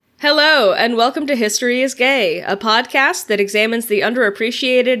Hello, and welcome to History is Gay, a podcast that examines the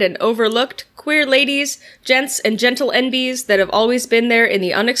underappreciated and overlooked queer ladies, gents, and gentle NBs that have always been there in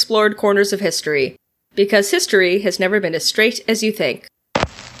the unexplored corners of history. Because history has never been as straight as you think.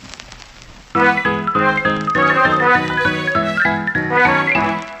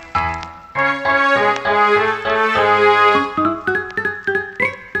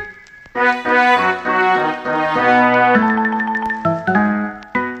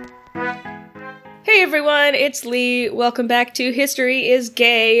 Hey everyone, it's Lee. Welcome back to History is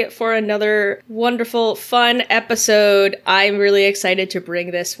Gay for another wonderful, fun episode. I'm really excited to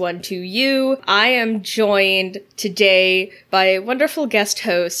bring this one to you. I am joined today by a wonderful guest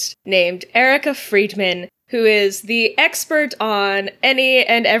host named Erica Friedman, who is the expert on any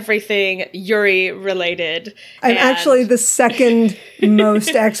and everything Yuri related. I'm actually the second most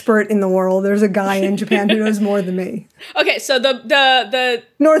expert in the world. There's a guy in Japan who knows more than me. Okay, so the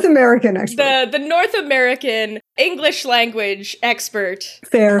North American expert. The North American English language expert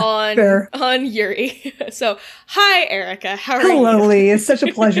Fair. on Yuri. So, hi Erica, how are you? Hello, Lee. It's such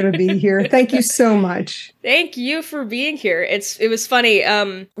a pleasure to be here. Thank you so much. Thank you for being here. It was funny.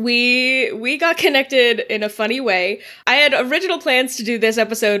 We got connected in a funny way. I had original plans to do this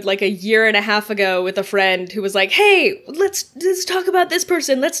episode like a year and a half ago with a friend who was like, "Hey, let's talk about this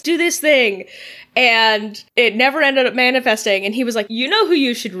person. Let's do this thing." And it never ended up manifesting. And he was like, "You know who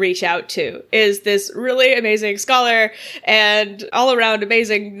you should reach out to is this really amazing scholar and all around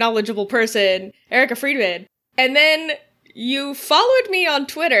amazing, knowledgeable person, Erica Friedman." And then you followed me on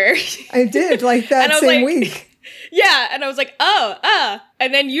Twitter. I did, like that same week. Yeah, and I was like,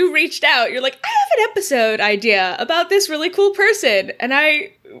 and then you reached out. You're like, "I have an episode idea about this really cool person." And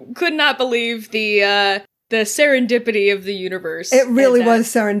I could not believe the serendipity of the universe. It really was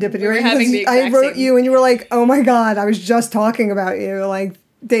serendipity, right? Because I wrote you and you were like, "Oh my God, I was just talking about you like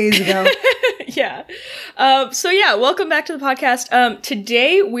days ago." Yeah. Welcome back to the podcast.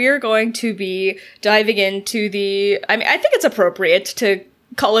 Today we're going to be diving into I think it's appropriate to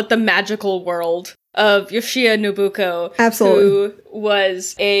call it the magical world of Yoshiya Nobuko. Absolutely. Who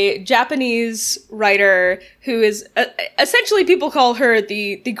was a Japanese writer who is essentially people call her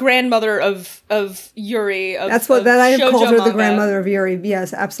the grandmother of Yuri. That's what I have called her, the grandmother of Yuri.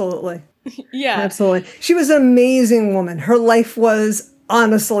 Yes, absolutely. Yeah. Absolutely. She was an amazing woman. Her life was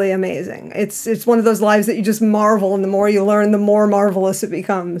honestly amazing. It's one of those lives that you just marvel, and the more you learn, the more marvelous it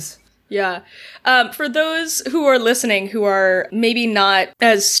becomes. Yeah. For those who are listening who are maybe not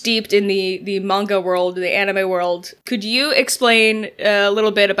as steeped in the manga world, the anime world, could you explain a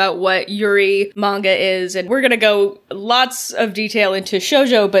little bit about what Yuri manga is? And we're going to go lots of detail into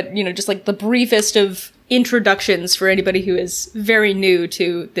shoujo, but, just like the briefest of introductions for anybody who is very new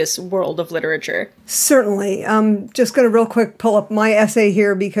to this world of literature. Certainly. I'm just going to real quick pull up my essay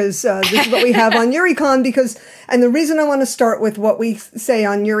here because this is what we have on YuriCon and the reason I want to start with what we say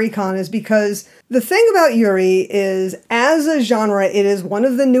on YuriCon is because the thing about Yuri is, as a genre, it is one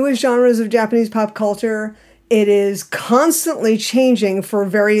of the newest genres of Japanese pop culture. It is constantly changing for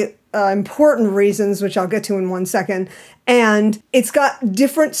very important reasons, which I'll get to in 1 second. And it's got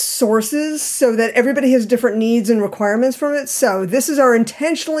different sources so that everybody has different needs and requirements from it. So this is our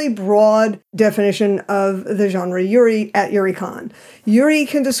intentionally broad definition of the genre Yuri at YuriCon. Yuri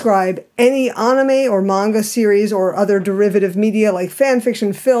can describe any anime or manga series or other derivative media like fan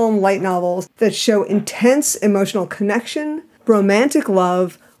fiction, film, light novels that show intense emotional connection, romantic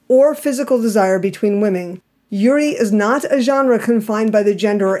love, or physical desire between women. Yuri is not a genre confined by the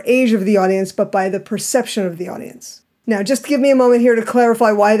gender or age of the audience, but by the perception of the audience. Now, just give me a moment here to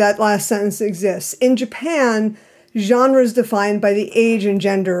clarify why that last sentence exists. In Japan, genre is defined by the age and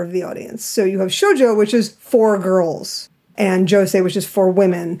gender of the audience. So you have shoujo, which is for girls, and josei, which is for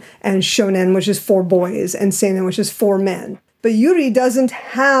women, and shonen, which is for boys, and seinen, which is for men. But Yuri doesn't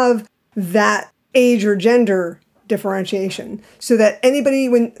have that age or gender differentiation, so that anybody,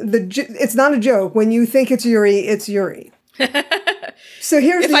 it's not a joke. When you think it's Yuri, it's Yuri. So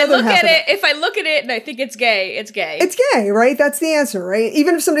here's the other half of it. If I look at it and I think it's gay, it's gay. It's gay, right? That's the answer, right?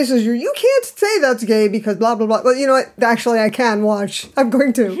 Even if somebody says, you can't say that's gay because blah, blah, blah. Well, you know what? Actually, I can. Watch. I'm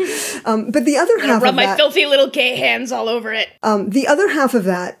going to. But the other half of that... rub my filthy little gay hands all over it. The other half of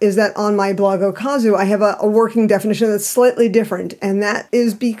that is that on my blog, Okazu, I have a working definition that's slightly different, and that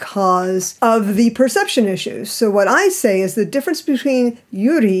is because of the perception issues. So what I say is the difference between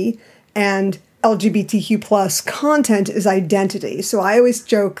Yuri and LGBTQ plus content is identity. So I always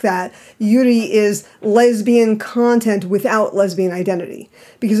joke that Yuri is lesbian content without lesbian identity.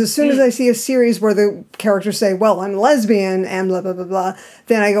 Because as soon as I see a series where the characters say, well, I'm lesbian and blah, blah, blah, blah,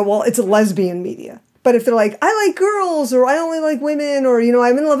 then I go, well, it's lesbian media. But if they're like, I like girls, or I only like women, or,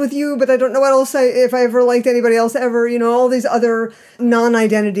 I'm in love with you, but I don't know what else if I ever liked anybody else ever, all these other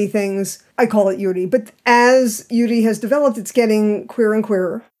non-identity things, I call it Yuri. But as Yuri has developed, it's getting queerer and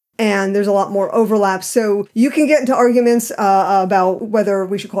queerer. And there's a lot more overlap. So you can get into arguments about whether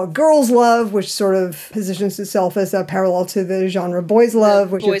we should call it girls' love, which sort of positions itself as a parallel to the genre boys'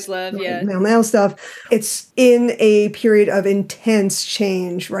 love, which boys' is love, yeah. male stuff. It's in a period of intense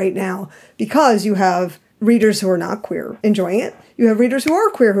change right now because you have readers who are not queer enjoying it. You have readers who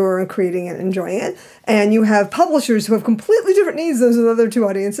are queer who are creating it and enjoying it. And you have publishers who have completely different needs than those other two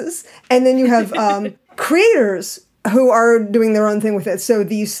audiences. And then you have creators who are doing their own thing with it. So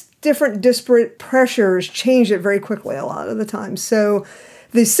these different disparate pressures change it very quickly a lot of the time. So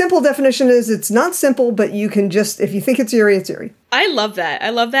the simple definition is it's not simple, but you can just, if you think it's Yuri, it's Yuri. I love that.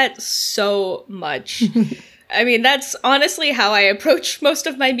 I love that so much. I mean, that's honestly how I approach most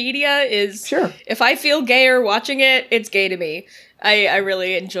of my media is sure. If I feel gayer watching it, it's gay to me. I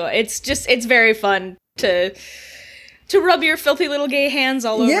really enjoy it. It's very fun to rub your filthy little gay hands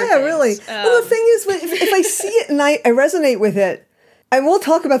all over things. Really. Well, the thing is, if I see it and I resonate with it, and we'll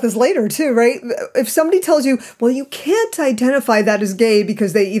talk about this later, too, right? If somebody tells you, well, you can't identify that as gay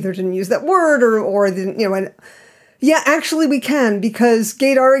because they either didn't use that word or didn't, and yeah, actually we can, because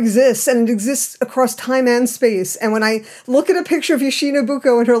gaydar exists, and it exists across time and space. And when I look at a picture of Yoshiya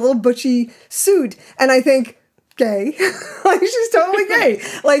Nobuko in her little butchy suit, and I think, gay, like, she's totally gay.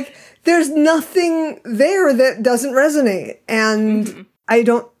 Like, there's nothing there that doesn't resonate. And I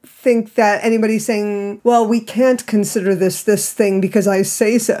don't think that anybody's saying, well, we can't consider this thing because I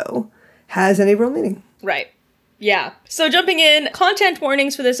say so, has any real meaning. Right. Yeah. So jumping in, content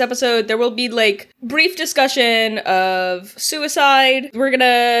warnings for this episode, there will be brief discussion of suicide. We're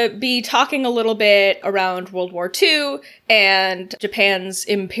gonna be talking a little bit around World War II and Japan's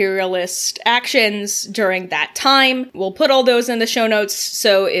imperialist actions during that time. We'll put all those in the show notes,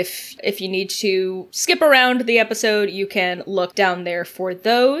 so if you need to skip around the episode, you can look down there for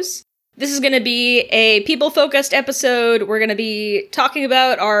those. This is going to be a people-focused episode. We're going to be talking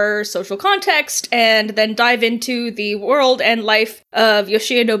about our social context and then dive into the world and life of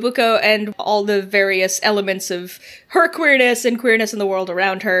Yoshiya Nobuko and all the various elements of her queerness and queerness in the world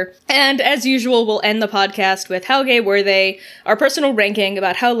around her. And as usual, we'll end the podcast with How Gay Were They?, our personal ranking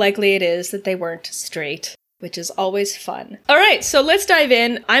about how likely it is that they weren't straight, which is always fun. All right, so let's dive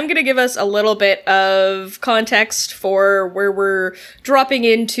in. I'm going to give us a little bit of context for where we're dropping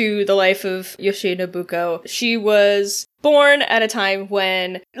into the life of Yoshiya Nobuko. She was born at a time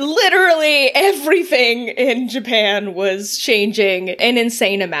when literally everything in Japan was changing an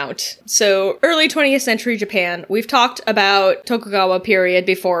insane amount. So early 20th century Japan, we've talked about Tokugawa period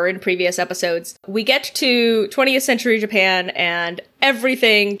before in previous episodes. We get to 20th century Japan and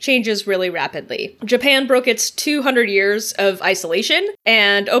everything changes really rapidly. Japan broke its 200 years of isolation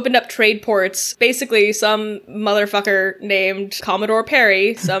and opened up trade ports. Basically, some motherfucker named Commodore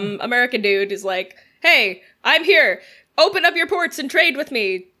Perry, some American dude, is like, hey, I'm here. Open up your ports and trade with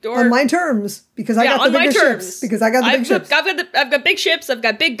me. Or, on my terms, because I got the bigger ships. Because I got the big ships. I've got big ships. I've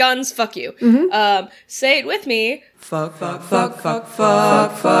got big guns. Fuck you. Say it with me. Fuck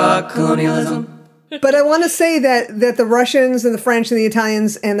colonialism. But I want to say that the Russians and the French and the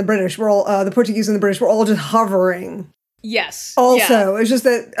Italians and the British were all, the Portuguese and the British were all just hovering. Yes. Also, it's just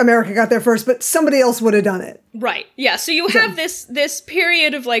that America got there first, but somebody else would have done it. Right. Yeah. So you have this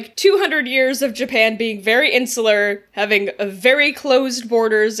period of 200 years of Japan being very insular, having a very closed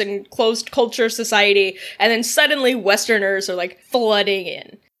borders and closed culture society, and then suddenly Westerners are flooding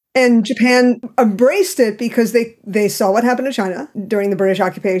in. And Japan embraced it because they saw what happened to China during the British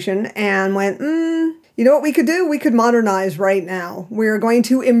occupation and went, you know what we could do? We could modernize right now. We're going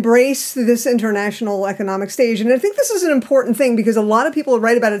to embrace this international economic stage. And I think this is an important thing because a lot of people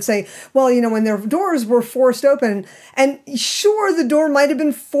write about it say, well, when their doors were forced open, and sure, the door might have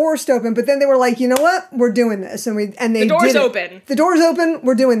been forced open, but then they were like, you know what? We're doing this. And they the door's did it. Open. The door's open.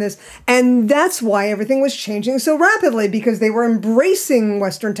 We're doing this. And that's why everything was changing so rapidly, because they were embracing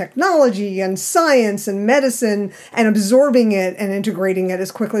Western technology and science and medicine and absorbing it and integrating it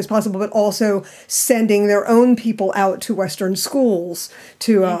as quickly as possible, but also sending their own people out to Western schools,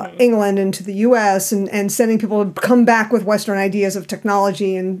 to England and to the US, and sending people to come back with Western ideas of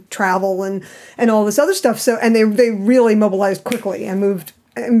technology and travel and all this other stuff. So, and they really mobilized quickly and moved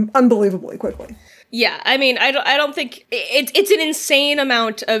unbelievably quickly. Yeah, I mean, I don't think it's an insane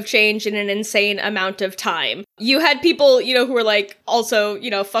amount of change in an insane amount of time. You had people, who were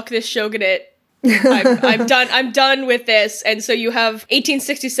also, fuck this shogunate I'm done with this. And so you have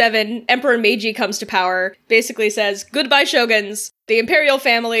 1867, Emperor Meiji comes to power, basically says, goodbye shoguns. The imperial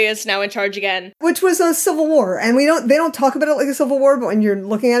family is now in charge again. Which was a civil war. And they don't talk about it like a civil war, but when you're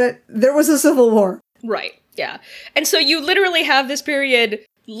looking at it, there was a civil war. Right. Yeah. And so you literally have this period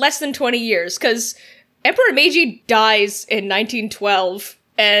less than 20 years, because Emperor Meiji dies in 1912.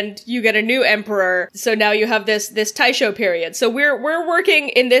 And you get a new emperor. So now you have this Taisho period. So we're working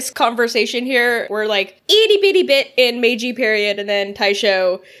in this conversation here. We're like itty bitty bit in Meiji period and then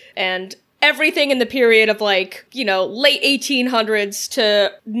Taisho, and everything in the period of like, late 1800s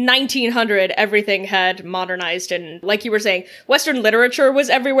to 1900, everything had modernized. And like you were saying, Western literature was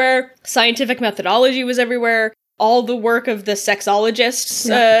everywhere. Scientific methodology was everywhere. All the work of the sexologists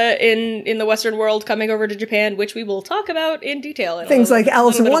in the Western world coming over to Japan, which we will talk about in detail. Things like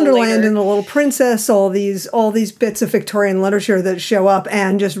Alice in Wonderland and The Little Princess, all these bits of Victorian literature that show up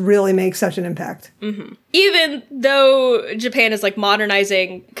and just really make such an impact. Mm-hmm. Even though Japan is like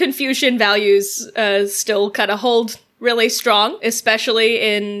modernizing, Confucian values still kind of hold really strong, especially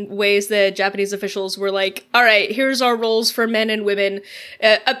in ways that Japanese officials were like, all right, here's our roles for men and women.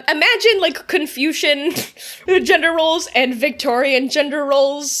 Imagine like Confucian gender roles and Victorian gender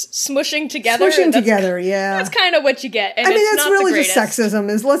roles smushing together. Yeah. That's kind of what you get. And that's really just sexism.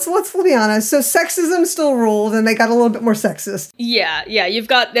 Let's be honest. So sexism still ruled, and they got a little bit more sexist. Yeah. You've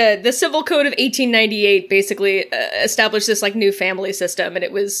got the Civil Code of 1898 basically established this like new family system, and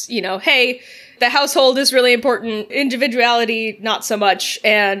it was, hey, the household is really important, individuality not so much,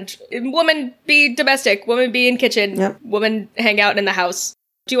 and woman be domestic, woman be in kitchen, woman hang out in the house.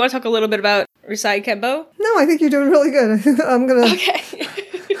 Do you want to talk a little bit about Rusai Kembo? No, I think you're doing really good. I'm gonna... Okay.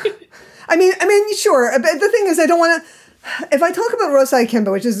 I mean, sure, but the thing is, I don't want to... If I talk about Rusai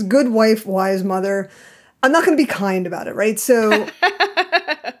Kembo, which is good wife, wise mother, I'm not going to be kind about it, right? So...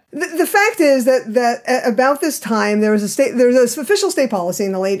 The fact is that about this time, there was an official state policy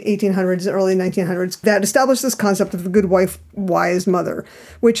in the late 1800s, early 1900s, that established this concept of the good wife, wise mother,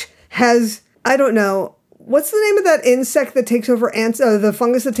 which has, I don't know, what's the name of that insect that takes over ants, the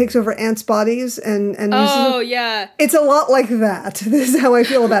fungus that takes over ants' bodies and yeah. It's a lot like that. This is how I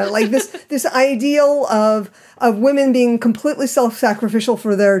feel about it. Like this ideal of women being completely self-sacrificial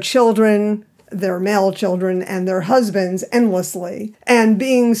for their children, their male children and their husbands endlessly, and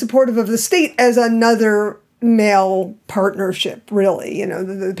being supportive of the state as another male partnership, really.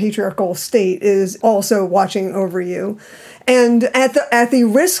 The patriarchal state is also watching over you. And at the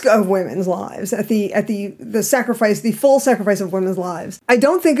risk of women's lives, at the sacrifice, the full sacrifice of women's lives, I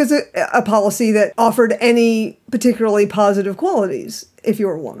don't think is a policy that offered any particularly positive qualities if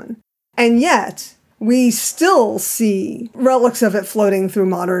you're a woman. And yet, we still see relics of it floating through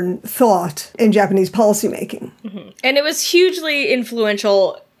modern thought in Japanese policymaking. Mm-hmm. And it was hugely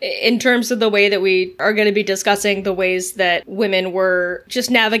influential in terms of the way that we are going to be discussing the ways that women were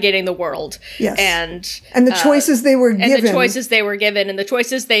just navigating the world. Yes. And the choices they were given. And the choices they were given and the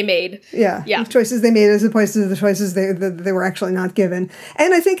choices they made. Yeah. The choices they made as opposed to the choices they were actually not given.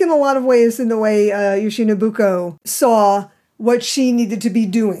 And I think in a lot of ways, in the way Yoshiya Nobuko saw what she needed to be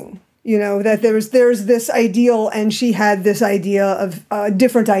doing. That there's this ideal, and she had this idea of a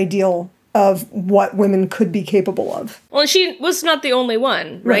different ideal of what women could be capable of. Well, she was not the only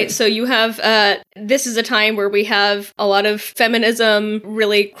one, right? So you have, this is a time where we have a lot of feminism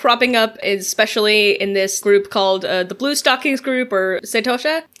really cropping up, especially in this group called the Blue Stockings group, or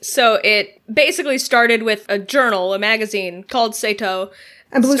Seitosha. So it basically started with a journal, a magazine called Seito.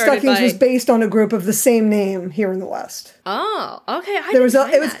 And Blue Stockings was based on a group of the same name here in the West. Oh, okay.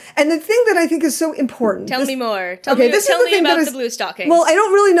 And the thing that I think is so important. Tell me more. Tell me about the Blue Stockings. Well, I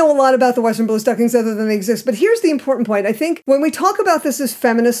don't really know a lot about the Western Blue Stockings other than they exist. But here's the important point. I think when we talk about this as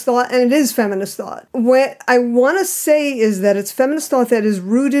feminist thought, and it is feminist thought, what I want to say is that it's feminist thought that is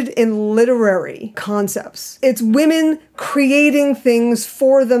rooted in literary concepts. It's women creating things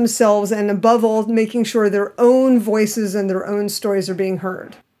for themselves, and above all, making sure their own voices and their own stories are being heard.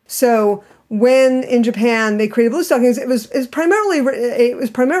 So when in Japan they created Blue Stockings, it was primarily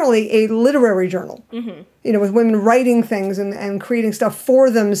a literary journal. Mm-hmm. With women writing things and creating stuff for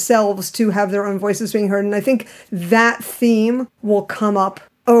themselves to have their own voices being heard. And I think that theme will come up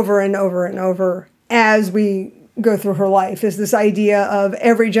over and over and over as we go through her life, is this idea of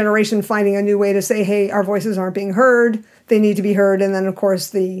every generation finding a new way to say, hey, our voices aren't being heard. They need to be heard. And then, of course,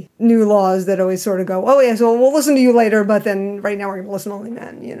 the new laws that always sort of go, oh, yeah, so we'll listen to you later, but then right now we're going to listen to only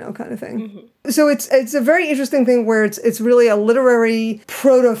men, kind of thing. Mm-hmm. So it's a very interesting thing where it's really a literary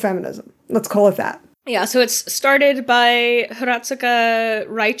proto-feminism. Let's call it that. Yeah, so it's started by Hiratsuka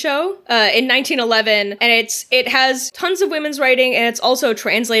Raicho in 1911, and it has tons of women's writing, and it's also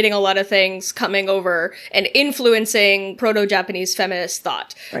translating a lot of things coming over and influencing proto-Japanese feminist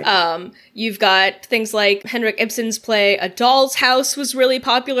thought. Right. You've got things like Henrik Ibsen's play A Doll's House was really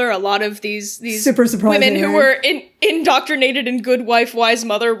popular. A lot of these super surprising, women who were indoctrinated in Good Wife, Wise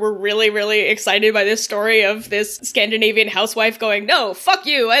Mother were really, really excited by this story of this Scandinavian housewife going, no, fuck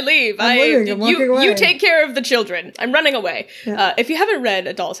you, I leave. I'm walking away. You take care of the children. I'm running away. Yeah. If you haven't read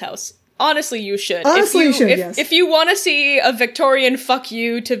A Doll's House, honestly, you should. Honestly, you should, yes. If you want to see a Victorian fuck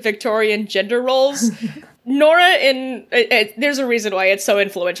you to Victorian gender roles... Nora there's a reason why it's so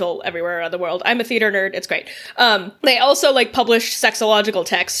influential everywhere around the world. I'm a theater nerd. It's great. They also published sexological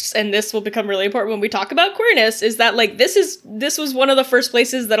texts, and this will become really important when we talk about queerness, is that this was one of the first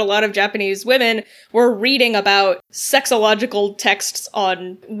places that a lot of Japanese women were reading about sexological texts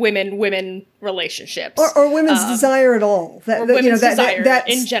on women relationships. Or women's desire at all. Women's desire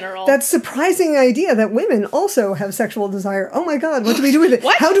in general. That surprising idea that women also have sexual desire. Oh my god, what do we do with it?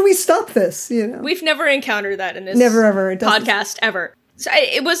 What? How do we stop this? We've never encountered that in this podcast ever. So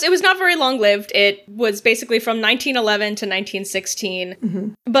it was not very long lived. It was basically from 1911 to 1916. Mm-hmm.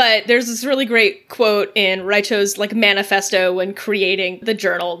 But there's this really great quote in Raicho's manifesto when creating the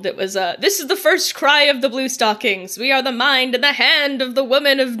journal that was, "This is the first cry of the blue stockings. We are the mind and the hand of the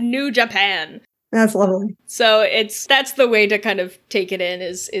women of New Japan." That's lovely. So that's the way to kind of take it in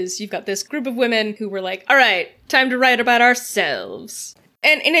is you've got this group of women who were like, all right, time to write about ourselves.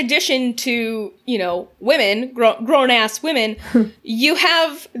 And in addition to, women, grown-ass women, you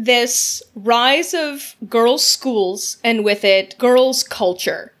have this rise of girls' schools, and with it, girls'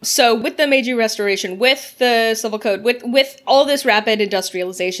 culture. So with the Meiji Restoration, with the Civil Code, with all this rapid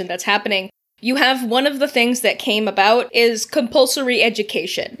industrialization that's happening, you have one of the things that came about is compulsory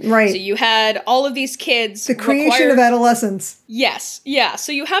education. Right. So you had all of these kids. The creation of adolescence. Yes. Yeah.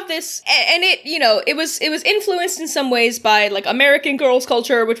 So you have this, and it was influenced in some ways by American girls'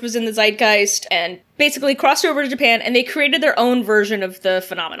 culture, which was in the zeitgeist, and basically crossed over to Japan, and they created their own version of the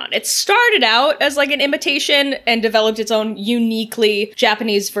phenomenon. It started out as an imitation and developed its own uniquely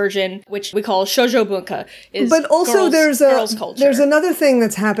Japanese version, which we call shoujo bunka. But also girls' culture. There's another thing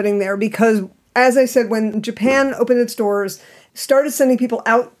that's happening there, because, as I said, when Japan opened its doors, started sending people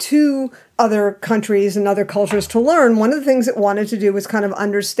out to other countries and other cultures to learn, one of the things it wanted to do was kind of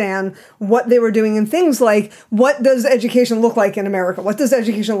understand what they were doing, and things like, what does education look like in America? What does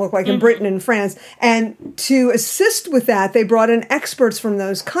education look like in Britain and France? And to assist with that, they brought in experts from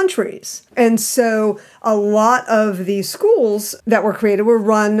those countries. And so a lot of the schools that were created were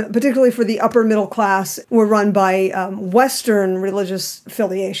run, particularly for the upper middle class, were run by Western religious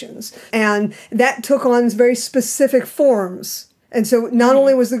affiliations. And that took on very specific forms. And so not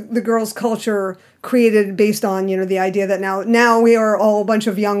only was the girls' culture created based on, the idea that now we are all a bunch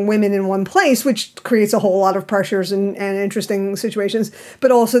of young women in one place, which creates a whole lot of pressures and interesting situations,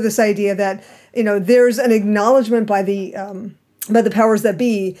 but also this idea that, there's an acknowledgement by the powers that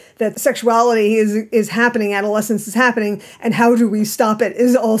be that sexuality is happening, adolescence is happening, and how do we stop it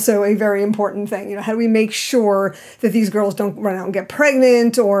is also a very important thing. How do we make sure that these girls don't run out and get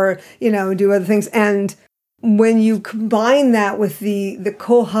pregnant or, do other things? And when you combine that with the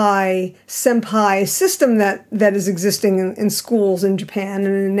kohai senpai system that is existing in schools in Japan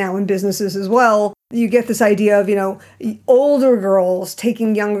and now in businesses as well, you get this idea of, older girls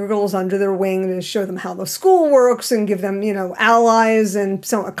taking younger girls under their wing to show them how the school works and give them, allies and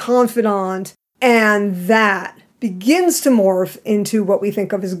a confidant. And that begins to morph into what we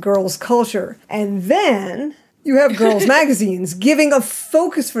think of as girls' culture. And then you have girls' magazines giving a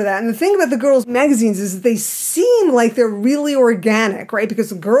focus for that. And the thing about the girls' magazines is that they seem like they're really organic, right? Because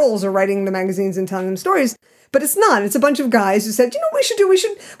the girls are writing the magazines and telling them stories. But it's not. It's a bunch of guys who said, what we should do?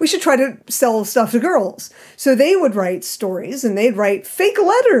 We should try to sell stuff to girls. So they would write stories, and they'd write fake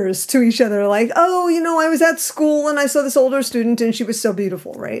letters to each other, like, oh, I was at school and I saw this older student and she was so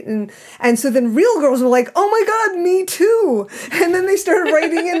beautiful, right? And so then real girls were like, oh my God, me too. And then they started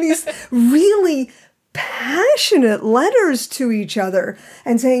writing in these really passionate letters to each other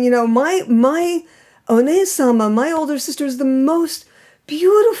and saying, my one-sama, my older sister, is the most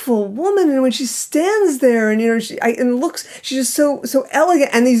beautiful woman, and when she stands there and she's just so elegant,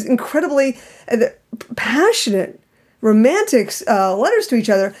 and these incredibly passionate romantic letters to each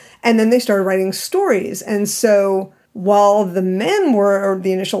other. And then they started writing stories, and so while the men were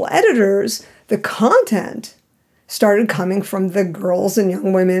the initial editors, the content started coming from the girls and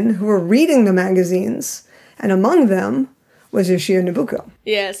young women who were reading the magazines, and among them was Yoshiya Nobuko.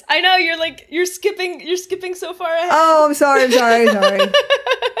 Yes. I know, you're skipping so far ahead. Oh, I'm sorry. Sorry.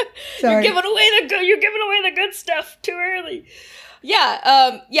 You're giving away the good stuff too early.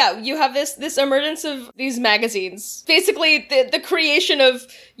 Yeah, you have this emergence of these magazines. Basically, the creation of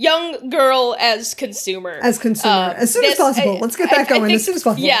young girl as consumer. As soon as possible. Let's get that going as soon as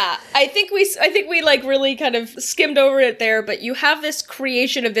possible. Yeah, I think we like really kind of skimmed over it there, but you have this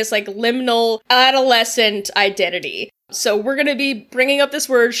creation of this like liminal adolescent identity. So we're going to be bringing up this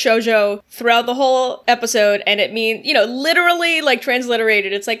word shoujo throughout the whole episode, and it means, literally like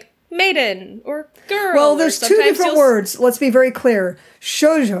transliterated, it's like maiden or girl. Well, there's two different words. Let's be very clear.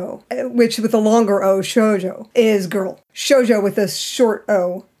 Shoujo, which with a longer O, shoujo, is girl. Shoujo with a short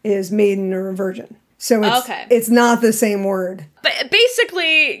O is maiden or virgin. So it's not the same word. But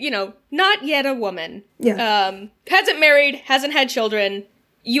basically, not yet a woman. Yeah. Hasn't married, hasn't had children.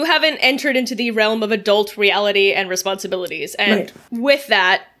 You haven't entered into the realm of adult reality and responsibilities. And with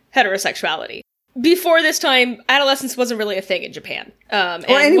that, heterosexuality. Before this time, adolescence wasn't really a thing in Japan. Or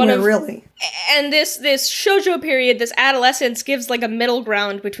anywhere, really. And this shoujo period, this adolescence, gives like a middle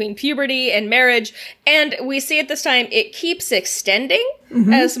ground between puberty and marriage. And we see at this time, it keeps extending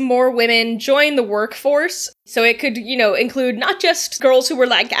as more women join the workforce. So it could, include not just girls who were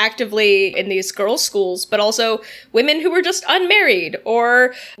like actively in these girls' schools, but also women who were just unmarried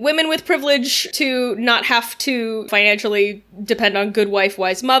or women with privilege to not have to financially depend on good wife,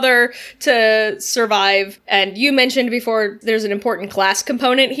 wise mother to survive. And you mentioned before, there's an important class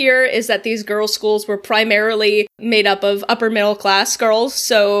component here, is that these girls' schools were primarily made up of upper middle class girls.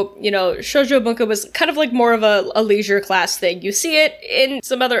 So, shoujo bunka was kind of like more of a leisure class thing. You see it in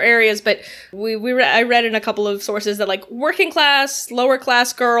some other areas, but I read in a couple of sources that like working class, lower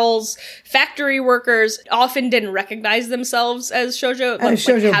class girls, factory workers often didn't recognize themselves as shoujo.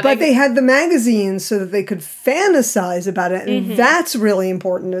 But they had the magazines so that they could fantasize about it, and that's really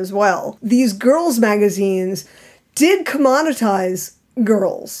important as well. These girls' magazines did commoditize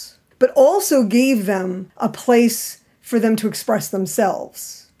girls, but also gave them a place for them to express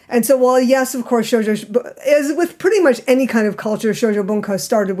themselves. And so while, yes, of course, shoujo, as with pretty much any kind of culture, shoujo bunka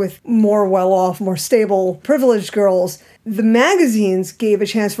started with more well-off, more stable, privileged girls, the magazines gave a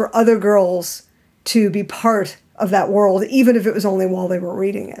chance for other girls to be part of that world, even if it was only while they were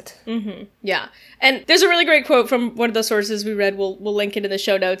reading it. Yeah. And there's a really great quote from one of the sources we read, we'll link it in the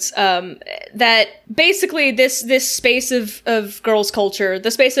show notes, that basically this space of girls' culture, the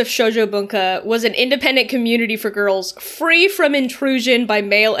space of shoujo bunka, was an independent community for girls, free from intrusion by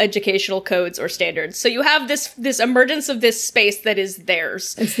male educational codes or standards. So you have this emergence of this space that is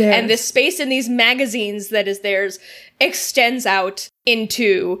theirs. It's theirs. And this space in these magazines that is theirs extends out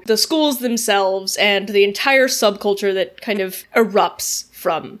into the schools themselves and the entire subculture that kind of erupts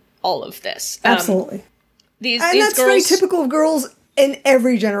from all of this. Absolutely. These that's girls, very typical of girls in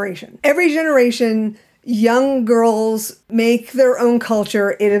every generation. Every generation, young girls make their own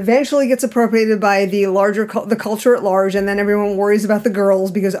culture. It eventually gets appropriated by the larger the culture at large, and then everyone worries about the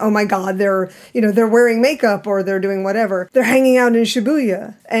girls because, oh my God, they're wearing makeup or they're doing whatever. They're hanging out in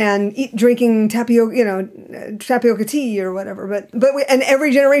Shibuya and drinking tapioca tea or whatever. And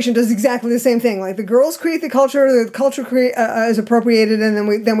every generation does exactly the same thing. Like the girls create the culture is appropriated,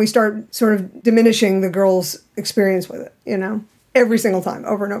 and then we start sort of diminishing the girls' experience with it. Every single time,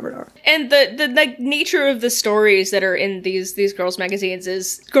 over and over and over. And the nature of the stories that are in these girls' magazines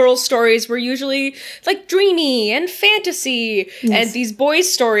is girls' stories were usually like dreamy and fantasy, and these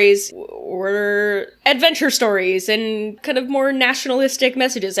boys' stories were adventure stories and kind of more nationalistic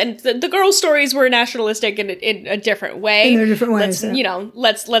messages. And the girls' stories were nationalistic in a different way. In their different ways.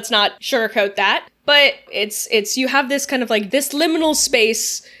 Let's not sugarcoat that. But it's you have this kind of like this liminal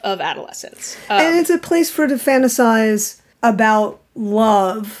space of adolescence, and it's a place for to fantasize about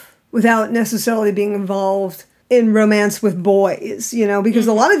love without necessarily being involved in romance with boys, because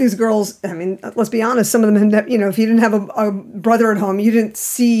a lot of these girls, I mean, let's be honest, some of them, if you didn't have a brother at home, you didn't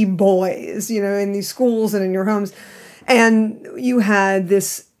see boys, in these schools and in your homes. And you had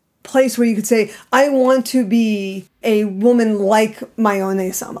this place where you could say, I want to be a woman like my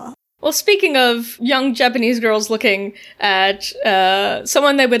One-sama. Well, speaking of young Japanese girls looking at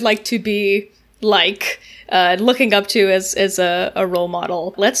someone they would like to be like, looking up to as a role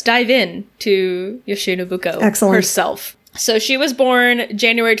model, let's dive in to Yoshiya Nobuko herself. So she was born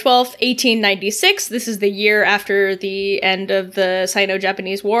January 12th, 1896. This is the year after the end of the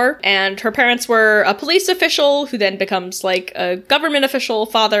Sino-Japanese War. And her parents were a police official who then becomes like a government official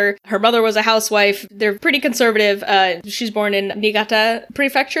father. Her mother was a housewife. They're pretty conservative. She's born in Niigata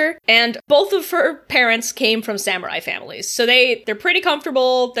Prefecture. And both of her parents came from samurai families. So they're pretty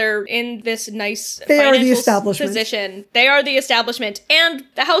comfortable. They're in this nice financial position. They are the establishment. And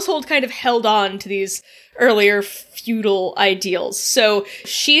the household kind of held on to these earlier feudal ideals. So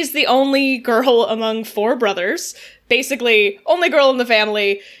she's the only girl among 4 brothers, basically only girl in the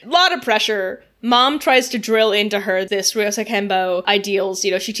family, a lot of pressure. Mom tries to drill into her this Ryosei Kenbo ideals.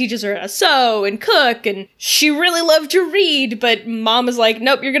 You know, she teaches her how to sew and cook, and she really loved to read, but Mom is like,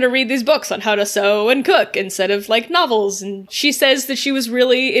 nope, you're gonna read these books on how to sew and cook instead of, like, novels. And she says that she was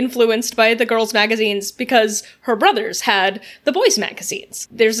really influenced by the girls' magazines because her brothers had the boys' magazines.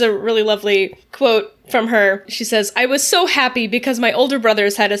 There's a really lovely quote from her. She says, "I was so happy because my older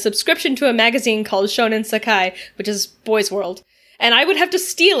brothers had a subscription to a magazine called Shonen Sakai, which is Boys' World. And I would have to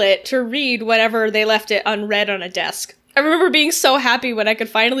steal it to read whenever they left it unread on a desk. I remember being so happy when I could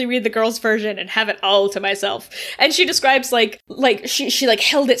finally read the girls' version and have it all to myself." And she describes like she like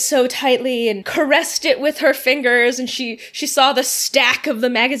held it so tightly and caressed it with her fingers, and she saw the stack of the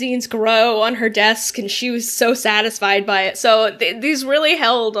magazines grow on her desk, and she was so satisfied by it. So these really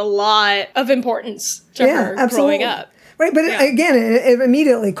held a lot of importance to her growing up. Right, but again, it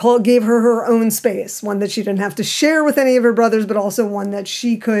immediately gave her her own space, one that she didn't have to share with any of her brothers, but also one that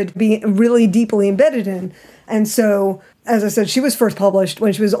she could be really deeply embedded in. And so, as I said, she was first published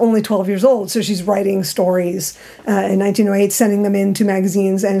when she was only 12 years old. So she's writing stories in 1908, sending them into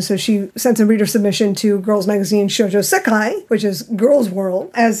magazines. And so she sent a reader submission to girls' magazine Shoujo Sekai, which is Girls'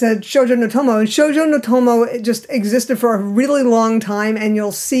 World, as said Shoujo no Tomo. And Shoujo no Tomo just existed for a really long time. And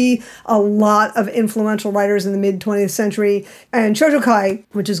you'll see a lot of influential writers in the mid-20th century. And Shoujo Kai,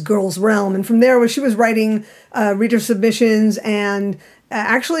 which is Girls' Realm. And from there, she was writing reader submissions and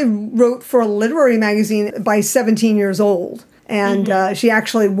actually wrote for a literary magazine by 17 years old. And she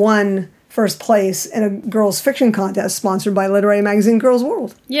actually won first place in a girls' fiction contest sponsored by literary magazine Girls'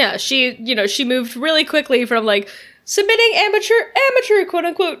 World. Yeah, she moved really quickly from like submitting amateur quote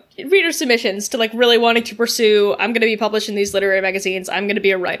unquote reader submissions to like really wanting to pursue, I'm going to be published in these literary magazines, I'm going to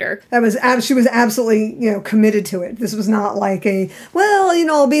be a writer. She was absolutely, committed to it. This was not like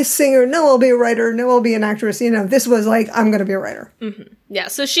I'll be a singer, no, I'll be a writer, no, I'll be an actress. This was like, I'm going to be a writer. Mm-hmm. Yeah,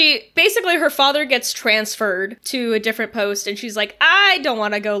 so her father gets transferred to a different post, and she's like, I don't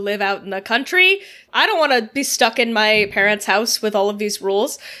want to go live out in the country. I don't want to be stuck in my parents' house with all of these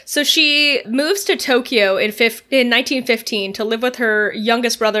rules. So she moves to Tokyo in 1915 to live with her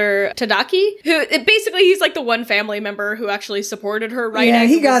youngest brother, Tadaki, who basically he's like the one family member who actually supported her writing. Yeah,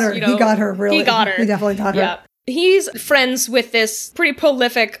 he got her. He got her, really. He got her. He definitely got her. Yeah. He's friends with this pretty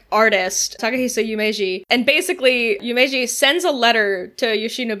prolific artist, Takahisa Yumeji, and basically Yumeji sends a letter to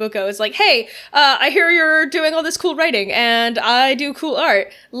Yoshiya Nobuko. It's like, hey, I hear you're doing all this cool writing, and I do cool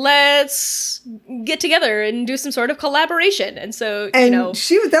art. Let's get together and do some sort of collaboration. And so,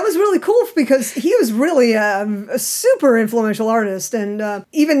 that was really cool because he was really a super influential artist. And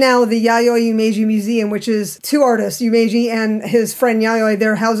even now, the Yayoi Yumeji Museum, which is 2 artists, Yumeji and his friend Yayoi,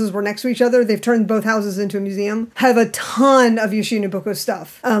 their houses were next to each other. They've turned both houses into a museum. Have a ton of Yoshiya Nobuko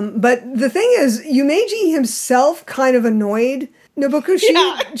stuff. But the thing is, Yumeji himself kind of annoyed Nobuko. She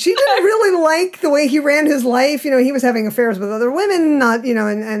didn't really like the way he ran his life. He was having affairs with other women, not,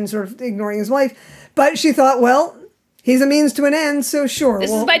 and sort of ignoring his wife. But she thought, well, he's a means to an end, so sure. This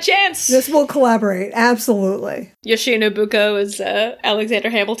is my chance. This will collaborate. Absolutely. Yoshiya Nobuko is Alexander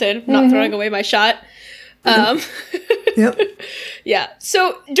Hamilton. Not throwing away my shot. Yep. Yeah.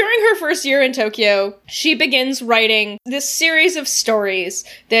 So during her first year in Tokyo, she begins writing this series of stories,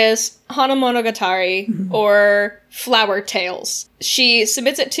 this Hanamonogatari, or Flower Tales. She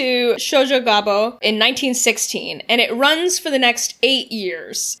submits it to Shoujo Gabo in 1916, and it runs for the next 8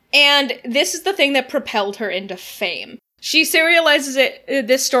 years. And this is the thing that propelled her into fame. She serializes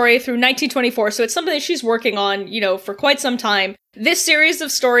this story through 1924, so it's something that she's working on, for quite some time. This series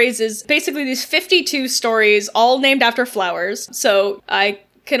of stories is basically these 52 stories, all named after flowers. So I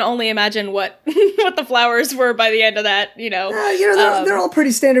can only imagine what what the flowers were by the end of that. They're all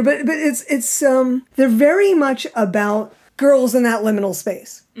pretty standard, but it's they're very much about girls in that liminal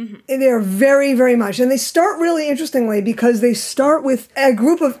space. Mm-hmm. They're very, very much. And they start really interestingly because they start with a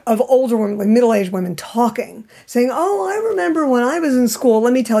group of older women, like middle-aged women, talking, saying, oh, I remember when I was in school,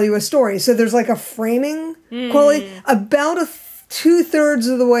 let me tell you a story. So there's like a framing quality. About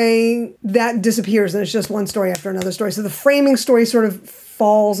 2/3 of the way that disappears, and it's just one story after another story. So the framing story sort of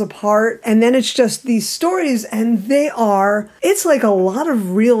falls apart. And then it's just these stories, and it's like a lot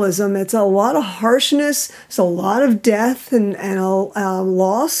of realism. It's a lot of harshness. It's a lot of death and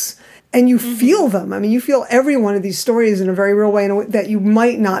loss. And you feel them. I mean, you feel every one of these stories in a very real way that you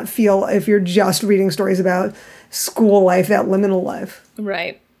might not feel if you're just reading stories about school life, that liminal life.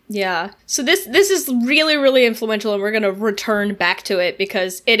 Right. Yeah. So this is really, really influential, and we're going to return back to it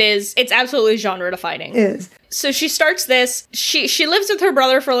because it's absolutely genre defining. It is. So she starts this. She lives with her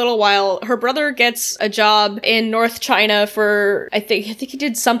brother for a little while. Her brother gets a job in North China for, I think he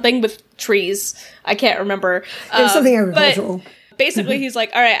did something with trees. I can't remember. It was something agricultural. But basically, he's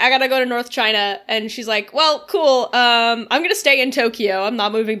like, all right, I gotta go to North China. And she's like, well, cool. I'm gonna stay in Tokyo. I'm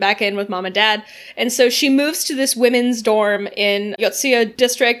not moving back in with mom and dad. And so she moves to this women's dorm in Yoshiya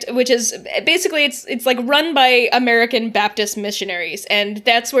district, which is basically, it's like run by American Baptist missionaries. And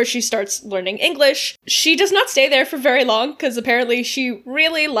that's where she starts learning English. She does not stay there for very long because apparently she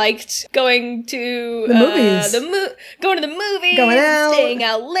really liked going to the movies, going to the movies, going out, staying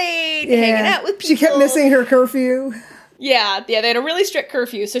out late, hanging out with people. She kept missing her curfew. Yeah, they had a really strict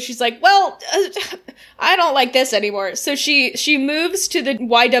curfew. So she's like, well, I don't like this anymore. So she moves to the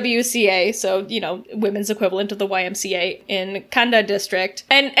YWCA, so, women's equivalent of the YMCA in Kanda district.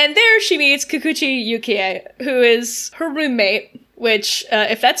 And there she meets Kikuchi Yukie, who is her roommate, which,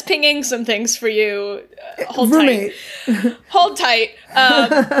 if that's pinging some things for you, hold roommate. Tight. Hold tight.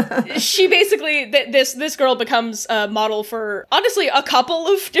 She basically, this girl becomes a model for, honestly, a couple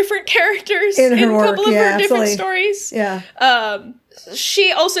of different characters in her a couple work. of her Absolutely. different stories. Yeah.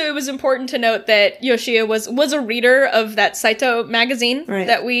 It was important to note that Yoshiya was a reader of that Saito magazine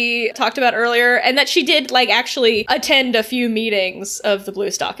that we talked about earlier, and that she did, actually attend a few meetings of the Blue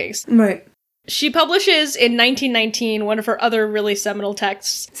Stockings. Right. She publishes in 1919 one of her other really seminal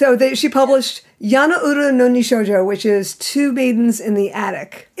texts. So she published Yana Ura no Nishoujo, which is Two Maidens in the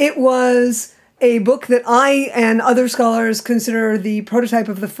Attic. It was a book that I and other scholars consider the prototype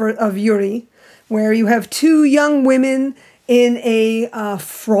of Yuri, where you have two young women in a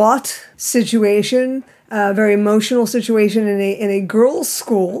fraught situation, a very emotional situation in a girls'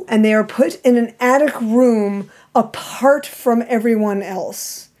 school, and they are put in an attic room apart from everyone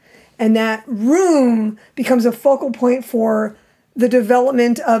else. And that room becomes a focal point for the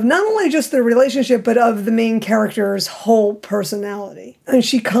development of not only just their relationship, but of the main character's whole personality. And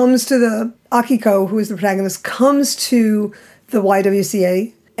she comes to Akiko, who is the protagonist, comes to the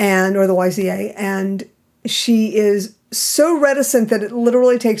YWCA or the YCA, and she is so reticent that it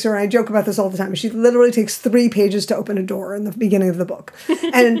literally takes her, and I joke about this all the time, she literally takes 3 pages to open a door in the beginning of the book.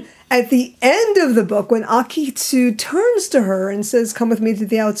 And at the end of the book, when Akitsu turns to her and says, come with me to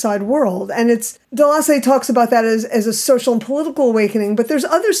the outside world, and Delacé talks about that as a social and political awakening, but there's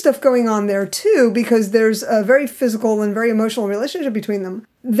other stuff going on there too, because there's a very physical and very emotional relationship between them.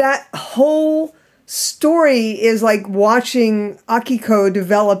 That whole story is like watching Akiko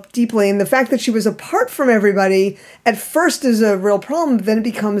develop deeply, and the fact that she was apart from everybody at first is a real problem, then it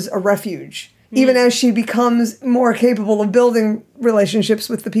becomes a refuge. Even as she becomes more capable of building relationships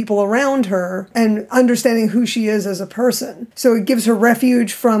with the people around her and understanding who she is as a person. So it gives her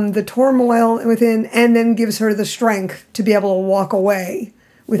refuge from the turmoil within, and then gives her the strength to be able to walk away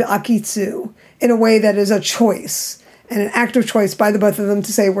with Akitsu in a way that is a choice. And an active choice by the both of them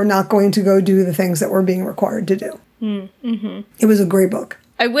to say, we're not going to go do the things that we're being required to do. Mm-hmm. It was a great book.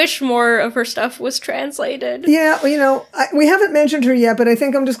 I wish more of her stuff was translated. Yeah, we haven't mentioned her yet, but I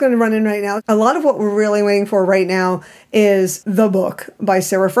think I'm just going to run in right now. A lot of what we're really waiting for right now is the book by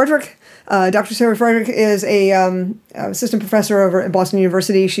Sarah Frederick. Dr. Sarah Frederick is a assistant professor over at Boston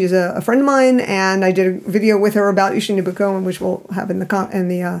University. She's a friend of mine, and I did a video with her about Yoshiya Nobuko, which we'll have in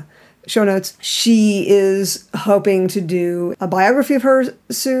the show notes. She is hoping to do a biography of her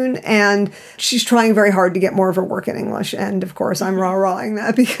soon, and she's trying very hard to get more of her work in English. And of course, I'm rah-rahing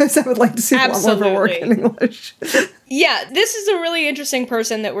that because I would like to see a lot more of her work in English. Yeah, this is a really interesting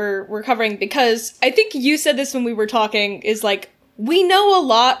person that we're covering, because I think you said this when we were talking, is we know a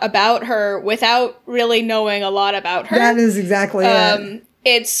lot about her without really knowing a lot about her. That is exactly it.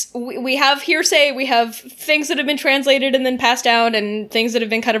 We have hearsay, we have things that have been translated and then passed down, and things that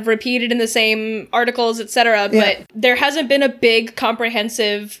have been kind of repeated in the same articles, etc. Yeah. But there hasn't been a big,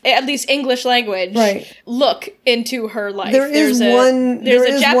 comprehensive, at least English language, look into her life. There is one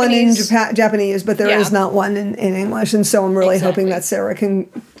in Japanese, but there is not one in English, and so I'm really hoping that Sarah can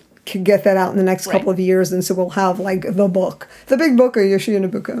can get that out in the next couple of years, and so we'll have like the big book of Yoshiya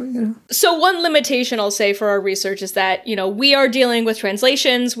Nobuko, you know. So one limitation I'll say for our research is that, you know, we are dealing with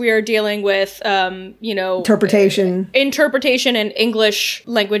translations, we are dealing with, you know, interpretation and English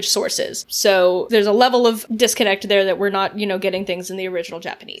language sources. So there's a level of disconnect there that we're not, you know, getting things in the original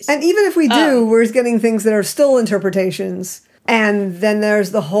Japanese. And even if we do, we're getting things that are still interpretations. And then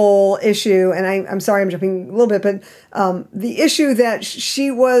there's the whole issue, and I'm sorry I'm jumping a little bit, but the issue that she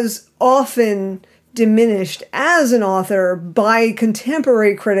was often diminished as an author by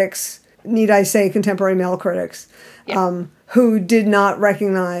contemporary critics, need I say contemporary male critics, who did not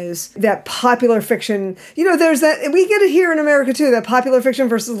recognize that popular fiction, you know, there's that, we get it here in America too, that popular fiction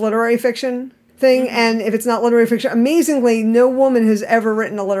versus literary fiction thing. And if it's not literary fiction, amazingly, no woman has ever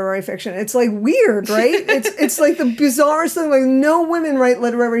written a literary fiction. It's like weird, right? It's like the bizarrest thing. Like, no women write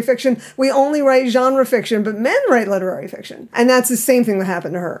literary fiction. We only write genre fiction, but men write literary fiction. And that's the same thing that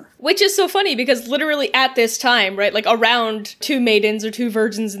happened to her. Which is so funny because literally at this time, right, like around Two Maidens or Two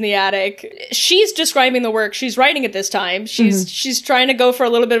Virgins in the Attic, she's describing the work she's writing at this time. She's trying to go for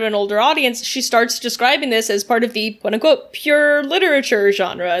a little bit of an older audience. She starts describing this as part of the quote unquote pure literature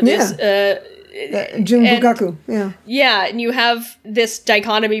genre. Junbugaku, Yeah, and you have this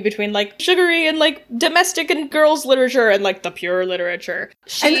dichotomy between like sugary and like domestic and girls literature and like the pure literature.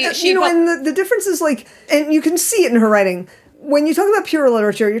 And the difference is like, and you can see it in her writing. When you talk about pure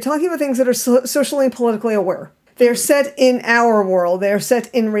literature, you're talking about things that are socially and politically aware. They're set in our world. They're set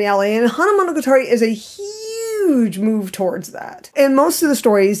in reality. And Hana Monogatari is a huge move towards that. And most of the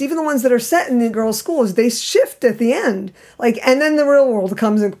stories, even the ones that are set in the girls' schools, they shift at the end. Like, and then the real world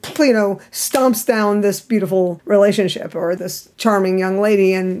comes and, you know, stomps down this beautiful relationship or this charming young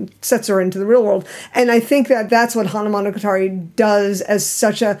lady and sets her into the real world. And I think that that's what Hana Monogatari does as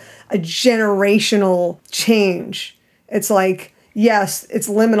such a generational change. It's like, yes, it's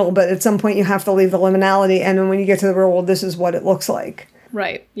liminal, but at some point you have to leave the liminality. And then when you get to the real world, this is what it looks like.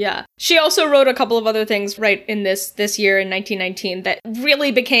 Right, yeah. She also wrote a couple of other things right in this year in 1919 that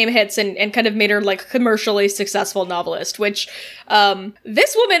really became hits and kind of made her like a commercially successful novelist, which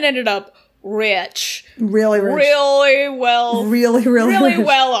this woman ended up rich. Really rich. Really well. Really rich.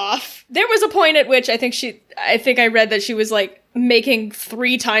 Well off. There was a point at which I think I read that she was like making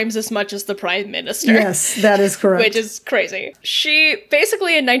 3 times as much as the prime minister. Yes, that is correct. Which is crazy. She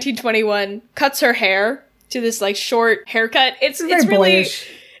basically in 1921 cuts her hair to this like short haircut. It's really boyish.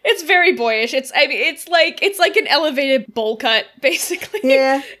 It's very boyish. It's like an elevated bowl cut, basically.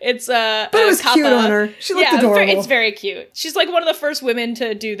 Yeah. It's but it was cute on her. She looked adorable. It's very cute. She's like one of the first women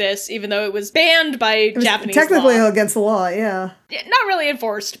to do this, even though it was banned by Japanese technically law. Against the law, yeah. Not really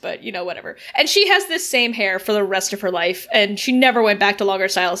enforced, but you know, whatever. And she has this same hair for the rest of her life, and she never went back to longer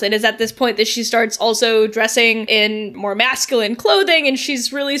styles. And it's at this point that she starts also dressing in more masculine clothing, and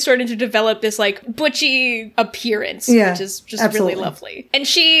she's really starting to develop this like butchy appearance, which is just really lovely. And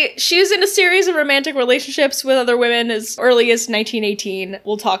she was in a series of romantic relationships with other women as early as 1918.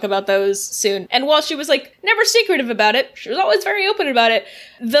 We'll talk about those soon. And while she was like never secretive about it, she was always very open about it.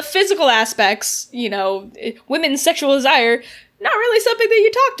 The physical aspects, you know, women's sexual desire, not really something that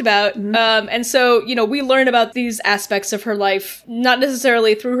you talked about. Mm-hmm. And so, you know, we learn about these aspects of her life, not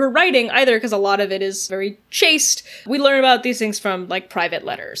necessarily through her writing either, because a lot of it is very chaste. We learn about these things from like private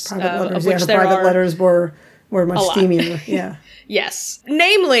letters. Of which there private letters were much steamier. Yeah. Yes.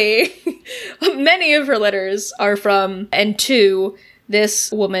 Namely, many of her letters are from and to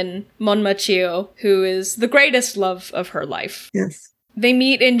this woman, Monma Chio, who is the greatest love of her life. Yes. They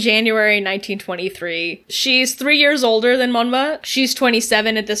meet in January 1923. She's 3 years older than Monma. She's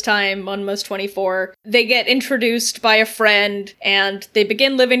 27 at this time. Monma's 24. They get introduced by a friend, and they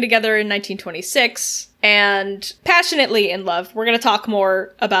begin living together in 1926. And passionately in love. We're going to talk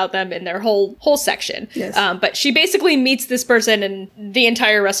more about them in their whole section. Yes. But she basically meets this person, and the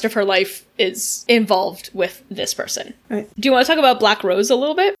entire rest of her life is involved with this person. Right. Do you want to talk about Black Rose a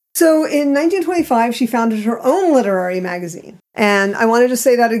little bit? So in 1925, she founded her own literary magazine. And I wanted to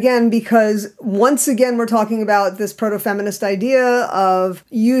say that again because once again, we're talking about this proto-feminist idea of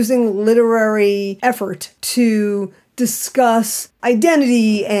using literary effort to discuss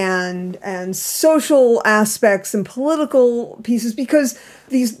identity and social aspects and political pieces, because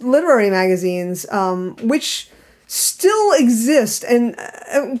these literary magazines, which still exist. And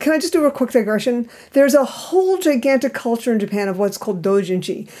can I just do a quick digression? There's a whole gigantic culture in Japan of what's called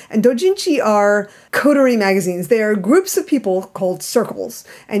doujinshi. And doujinshi are coterie magazines. They are groups of people called circles.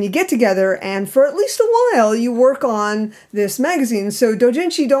 And you get together, and for at least a while, you work on this magazine. So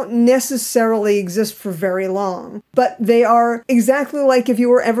doujinshi don't necessarily exist for very long. But they are exactly like if you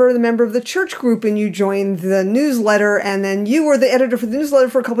were ever the member of the church group and you joined the newsletter, and then you were the editor for the newsletter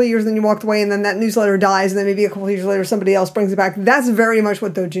for a couple of years, then you walked away, and then that newsletter dies, and then maybe a couple of years later somebody else brings it back. That's very much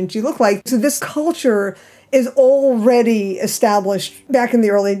what doujinshi look like. So this culture is already established back in the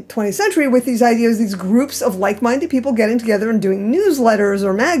early 20th century with these ideas, these groups of like-minded people getting together and doing newsletters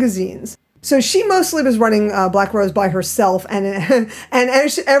or magazines. So she mostly was running Black Rose by herself, and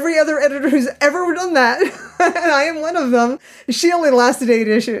as every other editor who's ever done that, and I am one of them, she only lasted 8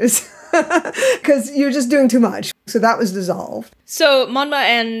 issues. Because you're just doing too much. So that was dissolved. So Monma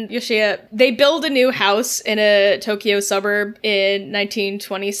and Yoshiya, they build a new house in a Tokyo suburb in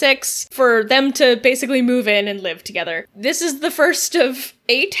 1926 for them to basically move in and live together. This is the first of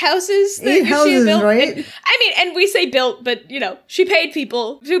 8 houses that Yoshiya built. Right? And we say built, but, she paid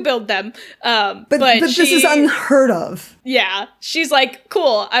people to build them. But this is unheard of. Yeah. She's like,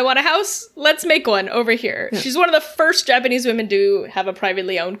 cool, I want a house. Let's make one over here. Yeah. She's one of the first Japanese women to have a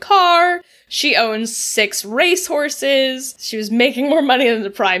privately owned car. She owns 6 racehorses. She was making more money than the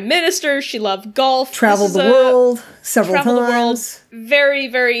prime minister. She loved golf. Traveled the world several times. Very,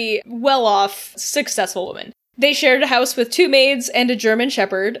 very well-off, successful woman. They shared a house with 2 maids and a German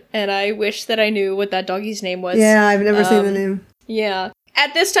shepherd, and I wish that I knew what that doggy's name was. Yeah, I've never seen the name. Yeah.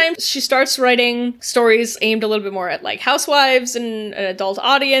 At this time, she starts writing stories aimed a little bit more at, housewives and an adult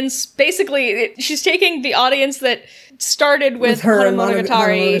audience. Basically, she's taking the audience that started with her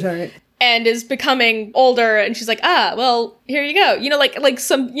Monogatari and is becoming older, and she's like, well, here you go.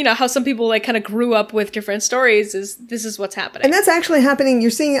 How some people kind of grew up with different stories. This is what's happening. And that's actually happening.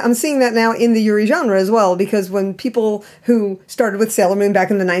 I'm seeing that now in the Yuri genre as well, because when people who started with Sailor Moon back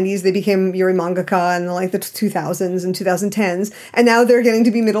in the 90s, they became Yuri mangaka in the 2000s and 2010s, and now they're getting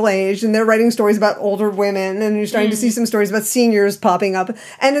to be middle-aged, and they're writing stories about older women, and you're starting to see some stories about seniors popping up,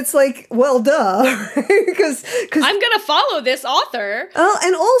 and it's like, well, duh, because I'm gonna follow this author.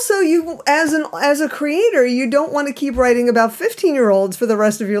 And also, you as a creator, you don't want to keep writing about 15-year-olds for the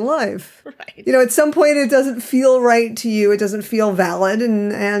rest of your life. Right. At some point it doesn't feel right to you. It doesn't feel valid,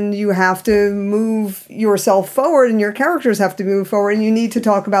 and you have to move yourself forward, and your characters have to move forward, and you need to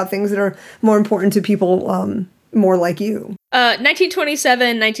talk about things that are more important to people more like you. 1927,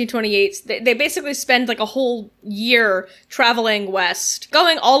 1928, they basically spend a whole year traveling west,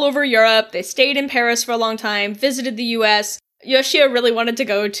 going all over Europe. They stayed in Paris for a long time, visited the US. Yoshiya really wanted to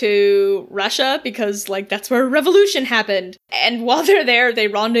go to Russia because, that's where a revolution happened. And while they're there, they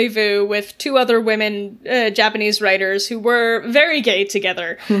rendezvous with 2 other women, Japanese writers who were very gay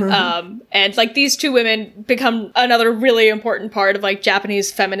together. And, these 2 women become another really important part of,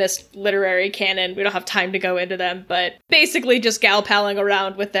 Japanese feminist literary canon. We don't have time to go into them, but basically just gal palling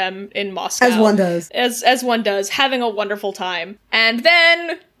around with them in Moscow. As one does. As one does, having a wonderful time. And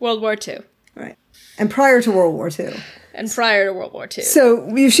then World War II. Right. And prior to World War II. And prior to World War II. So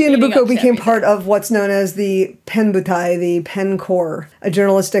Yoshiya Nobuko became part of what's known as the Penbutai, the Pen Corps, a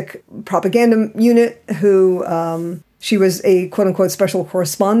journalistic propaganda unit who she was a quote-unquote special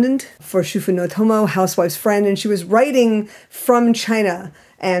correspondent for Shufu no Tomo, Housewife's Friend, and she was writing from China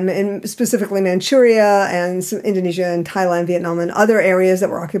and specifically Manchuria and Indonesia and Thailand, Vietnam, and other areas that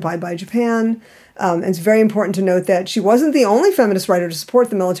were occupied by Japan. And it's very important to note that she wasn't the only feminist writer to support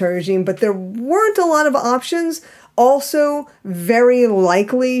the military regime, but there weren't a lot of options. Also, very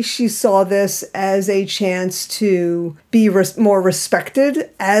likely, she saw this as a chance to be more respected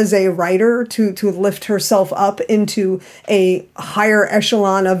as a writer, to lift herself up into a higher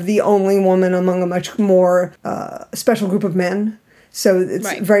echelon of the only woman among a much more special group of men. So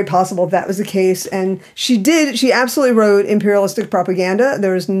it's very possible that was the case. And she absolutely wrote imperialistic propaganda.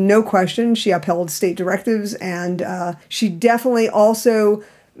 There was no question. She upheld state directives, and she definitely also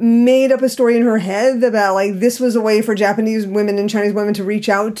made up a story in her head about this was a way for Japanese women and Chinese women to reach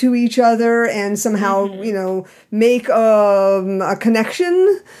out to each other and somehow, make a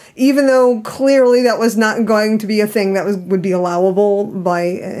connection, even though clearly that was not going to be a thing that would be allowable by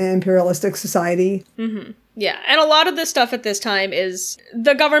an imperialistic society. Mm-hmm. Yeah, and a lot of this stuff at this time is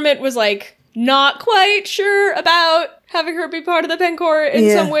the government was not quite sure about having her be part of the Pen Corps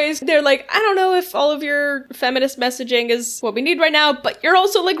in some ways. They're like, I don't know if all of your feminist messaging is what we need right now, but you're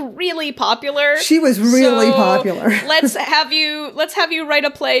also like really popular. She was really popular. let's have you write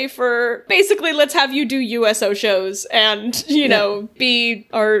a play for, basically let's have you do USO shows and, you know, be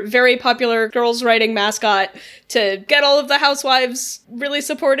our very popular girls writing mascot to get all of the housewives really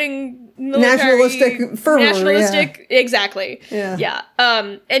supporting military, nationalistic fervor. Exactly. Yeah.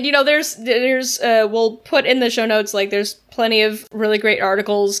 And you know, there's we'll put in the show notes, like there's plenty of really great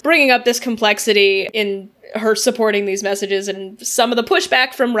articles bringing up this complexity in her supporting these messages and some of the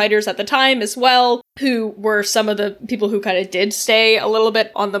pushback from writers at the time as well, who were some of the people who kind of did stay a little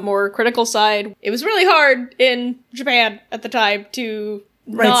bit on the more critical side. It was really hard in Japan at the time to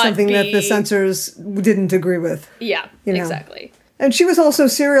write something that the censors didn't agree with. Yeah, you know? Exactly. And she was also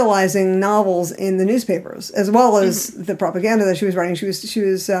serializing novels in the newspapers, as well as the propaganda that she was writing. She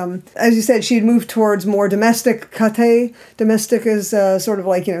was, as you said, she had moved towards more domestic kate. Domestic is sort of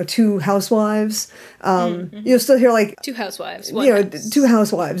like, you know, two housewives. You'll still hear like two housewives. Two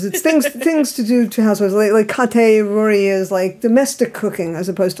housewives. It's things to do to housewives. Like kate ruri is like domestic cooking as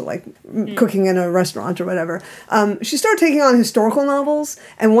opposed to like cooking in a restaurant or whatever. She started taking on historical novels,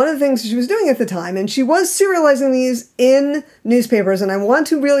 and one of the things she was doing at the time, and she was serializing these in newspapers, and I want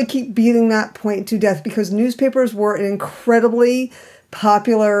to really keep beating that point to death because newspapers were an incredibly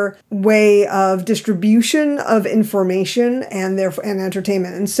popular way of distribution of information and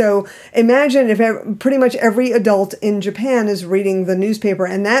entertainment. And so imagine if pretty much every adult in Japan is reading the newspaper,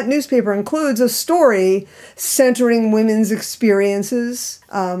 and that newspaper includes a story centering women's experiences.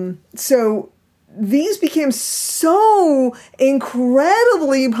 So these became so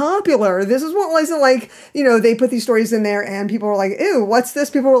incredibly popular. This is what wasn't like, you know, they put these stories in there and people were like, ew, what's this?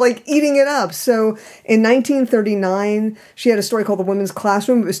 People were like eating it up. So in 1939, she had a story called The Women's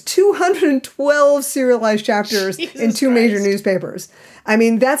Classroom. It was 212 serialized chapters in two major newspapers. I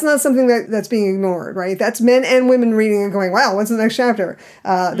mean, that's not something that's being ignored, right? That's men and women reading and going, wow, what's the next chapter?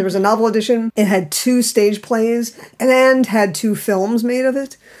 There was a novel edition. It had 2 stage plays and had 2 films made of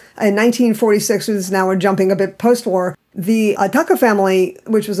it. In 1946, which is now we're jumping a bit post-war, the Taka family,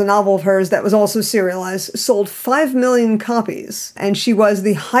 which was a novel of hers that was also serialized, sold 5 million copies. And she was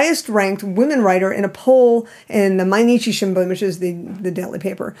the highest ranked women writer in a poll in the Mainichi Shimbun, which is the daily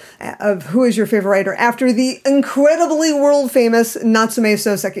paper, of who is your favorite writer, after the incredibly world-famous Natsume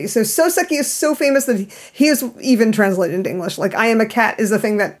Soseki. So Soseki is so famous that he is even translated into English. Like, I Am a Cat is a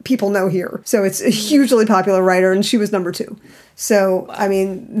thing that people know here. So it's a hugely popular writer, and she was number 2. So, I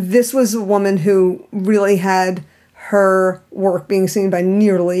mean, this was a woman who really had her work being seen by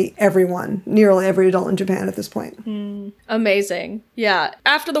nearly every adult in Japan at this point. Amazing. Yeah.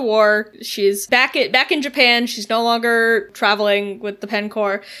 After the war, she's back in Japan. She's no longer traveling with the Pen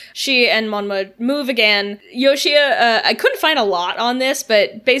Corps. She and Monma move again. Yoshiya, I couldn't find a lot on this,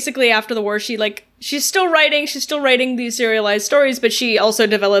 but basically after the war, she's still writing these serialized stories, but she also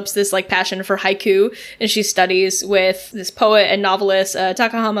develops this like passion for haiku, and she studies with this poet and novelist,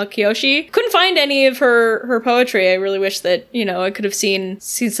 Takahama Kiyoshi. Couldn't find any of her poetry. I really wish that, you know, I could have seen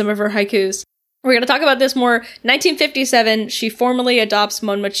some of her haikus. We're going to talk about this more. 1957, she formally adopts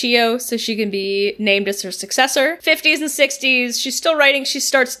Monma Chiyo so she can be named as her successor. 50s and 60s, she's still writing. She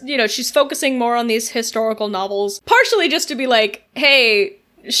starts, you know, she's focusing more on these historical novels, partially just to be like, hey,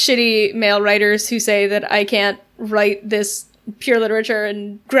 shitty male writers who say that I can't write this pure literature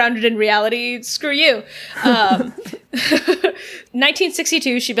and grounded in reality, screw you.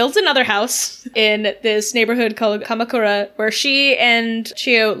 1962, she builds another house in this neighborhood called Kamakura, where she and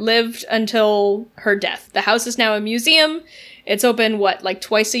Chiyo lived until her death. The house is now a museum. It's open, like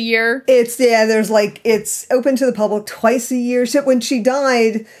twice a year? It's open to the public twice a year. So when she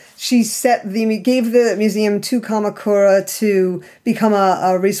died, she gave the museum to Kamakura to become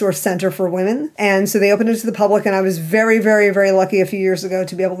a resource center for women. And so they opened it to the public, and I was very, very, very lucky a few years ago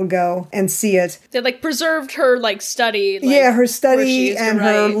to be able to go and see it. They preserved her study. Her study and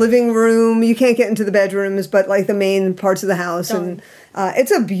her living room. You can't get into the bedrooms, but the main parts of the house. And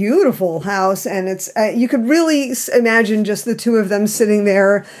it's a beautiful house, and it's you could really imagine just the two of them sitting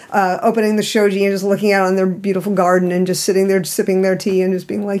there, opening the shoji and just looking out on their beautiful garden and just sitting there sipping their tea and just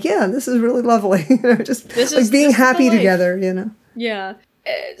being like, yeah, this is really lovely. Being happy together, you know. Yeah.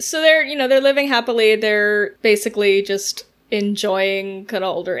 So they're living happily. They're basically just enjoying kind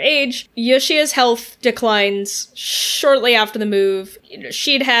of older age. Yoshiya's health declines shortly after the move.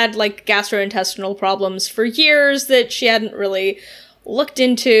 She'd had gastrointestinal problems for years that she hadn't really looked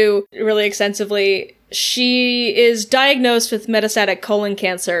into really extensively. she is diagnosed with metastatic colon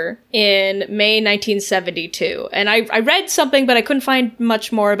cancer in May 1972. And I read something, but I couldn't find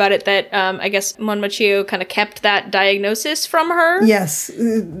much more about it, that I guess Monmouthio kind of kept that diagnosis from her. Yes,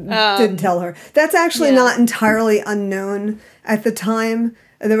 didn't tell her. That's actually not entirely unknown at the time.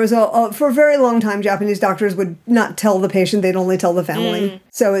 There was for a very long time, Japanese doctors would not tell the patient; they'd only tell the family.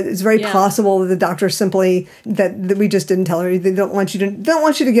 So it's very possible that the doctor simply that we just didn't tell her. They don't want you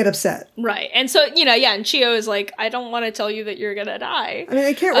to get upset, right? And so and Chio is like, I don't want to tell you that you're gonna die. I mean,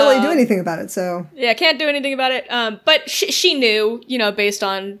 they can't really do anything about it. So can't do anything about it. But she knew, based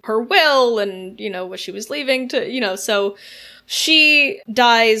on her will and what she was leaving to, so. She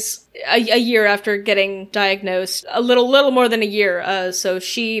dies a year after getting diagnosed, a little more than a year. So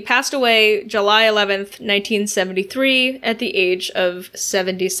she passed away July 11th, 1973, at the age of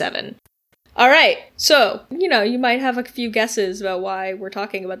 77. All right. So, you might have a few guesses about why we're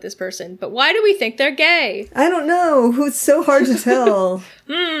talking about this person, but why do we think they're gay? I don't know. It's so hard to tell.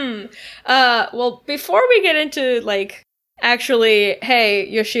 Well, before we get into, actually, hey,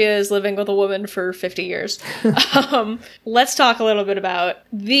 Yoshiya is living with a woman for 50 years. Let's talk a little bit about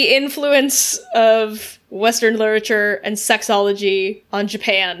the influence of Western literature and sexology on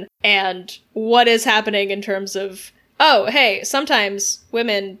Japan and what is happening in terms of, sometimes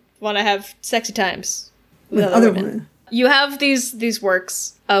women want to have sexy times with other women. You have these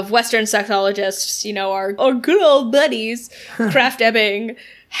works of Western sexologists, our good old buddies, Kraft Ebing,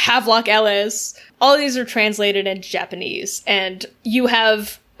 Havelock Ellis. All of these are translated into Japanese, and you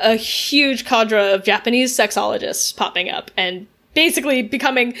have a huge cadre of Japanese sexologists popping up and basically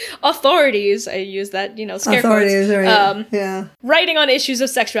becoming authorities. I use that, scare authorities, quotes. Right. Writing on issues of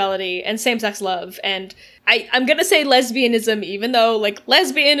sexuality and same-sex love. And I'm gonna say lesbianism, even though,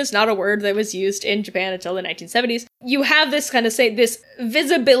 lesbian is not a word that was used in Japan until the 1970s. You have this kind of this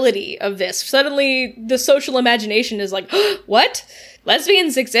visibility of this. Suddenly, the social imagination is like, what?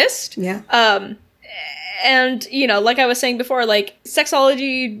 Lesbians exist? Yeah. And, like I was saying before,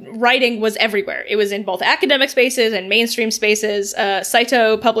 sexology writing was everywhere. It was in both academic spaces and mainstream spaces.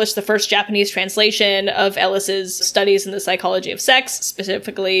 Saito published the first Japanese translation of Ellis's studies in the psychology of sex,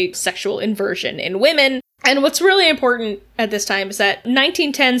 specifically sexual inversion in women. And what's really important at this time is that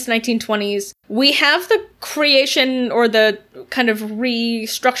 1910s, 1920s, we have the creation or the kind of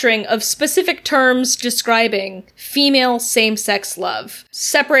restructuring of specific terms describing female same-sex love,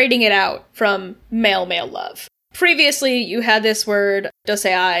 separating it out from male-male love. Previously, you had this word,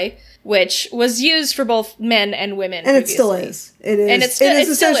 dosei, which was used for both men and women. And previously. It still is. It is. And it is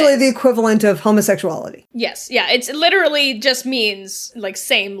essentially the equivalent of homosexuality. Yes. Yeah. It's literally just means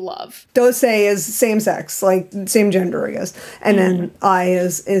same love. Dosei is same sex, same gender, I guess. And then I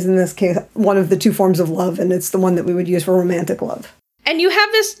is in this case one of the two forms of love, and it's the one that we would use for romantic love. And you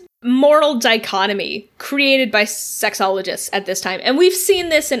have this moral dichotomy created by sexologists at this time. And we've seen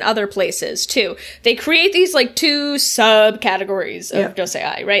this in other places too. They create these two subcategories of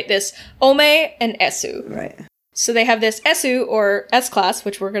dosei, right? This ome and esu. Right. So they have this esu, or S-class,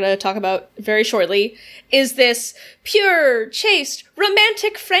 which we're going to talk about very shortly, is this pure, chaste,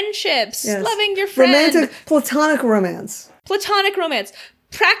 romantic friendships, loving your friend. Romantic, platonic romance. Platonic romance.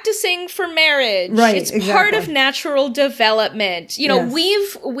 Practicing for marriage. Right, it's part of natural development.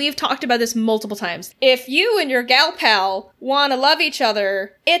 We've talked about this multiple times. If you and your gal pal want to love each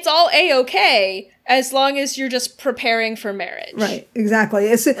other, it's all A-okay as long as you're just preparing for marriage. Right, exactly.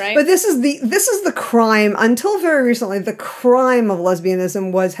 Right? But this is the crime. Until very recently, the crime of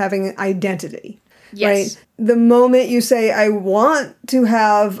lesbianism was having an identity. Yes. Right? The moment you say, I want to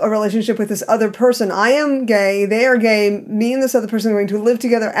have a relationship with this other person, I am gay, they are gay, me and this other person are going to live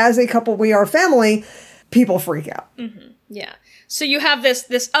together as a couple, we are family, people freak out. Mm-hmm. Yeah. So you have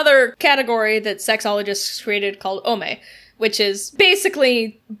this other category that sexologists created called ome, which is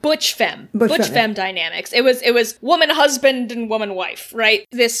basically butch femme dynamics. It was woman husband and woman wife, right?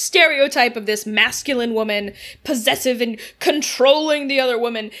 This stereotype of this masculine woman, possessive and controlling the other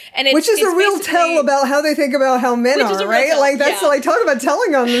woman, and which is a real tell about how they think about how men are, right? That's talk about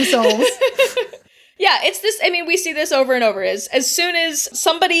telling on themselves. Yeah, it's this, we see this over and over, as soon as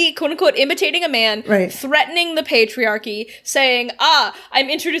somebody, quote unquote, imitating a man, threatening the patriarchy, saying, I'm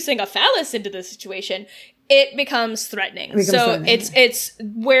introducing a phallus into the situation, it becomes threatening. It's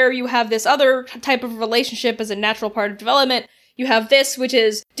where you have this other type of relationship as a natural part of development. You have this, which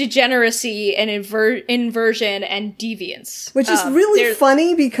is degeneracy and inversion and deviance. Which is really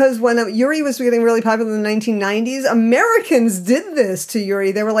funny because when Yuri was getting really popular in the 1990s, Americans did this to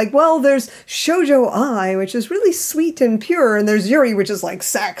Yuri. They were like, well, there's Shoujo Ai, which is really sweet and pure, and there's Yuri, which is like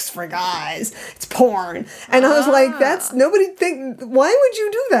sex for guys. It's porn. And I was like, why would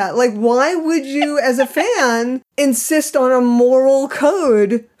you do that? Like, why would you, as a fan, insist on a moral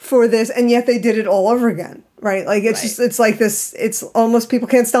code for this, and yet they did it all over again, right? Like, it's just, it's like this, it's almost people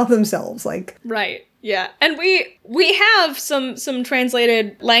can't stop themselves, like. Right. Yeah. And we have some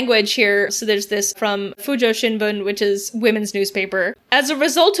translated language here. So there's this from Fujo Shinbun, which is women's newspaper. As a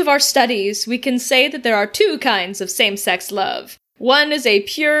result of our studies, we can say that there are two kinds of same-sex love. One is a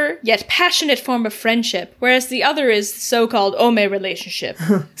pure, yet passionate form of friendship, whereas the other is the so-called ome relationship,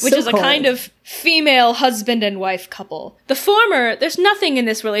 which is a kind of female husband and wife couple. The former, there's nothing in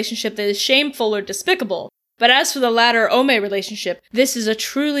this relationship that is shameful or despicable. But as for the latter ome relationship, this is a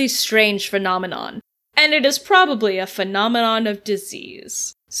truly strange phenomenon. And it is probably a phenomenon of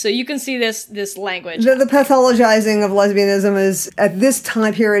disease. So you can see this language. The pathologizing of lesbianism is, at this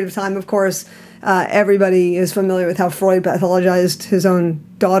time period of time, of course, everybody is familiar with how Freud pathologized his own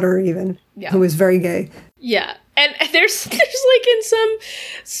daughter, even, who was very gay. Yeah. And there's like in some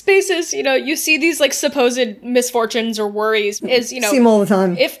spaces, you see these like supposed misfortunes or worries is, see them all the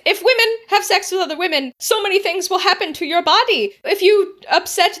time. If women have sex with other women, so many things will happen to your body. If you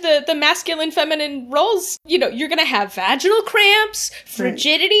upset the masculine feminine roles, you're going to have vaginal cramps,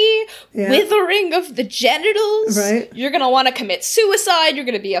 frigidity, withering of the genitals. Right. You're going to want to commit suicide. You're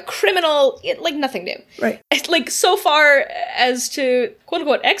going to be a criminal. Like nothing new. Right. It's like so far as to quote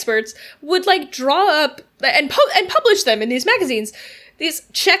unquote experts would like draw up and publish them in these magazines, these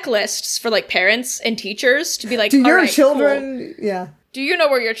checklists for like parents and teachers to be like, do your children, cool. Do you know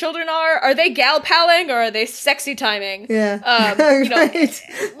where your children are? Are they gal palling or are they sexy timing? Yeah. Right.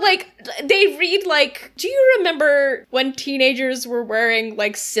 Like they read like, do you remember when teenagers were wearing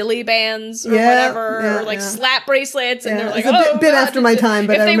like silly bands or whatever, or like slap bracelets, and they're like, it's a bit after my time,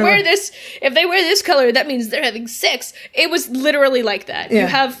 but if they wear this color, that means they're having sex. It was literally like that. Yeah. You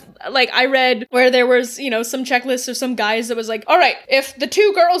have like I read where there was some checklists of some guys that was like, all right, if the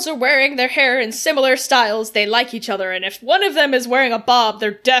two girls are wearing their hair in similar styles, they like each other, and if one of them is wearing a bob,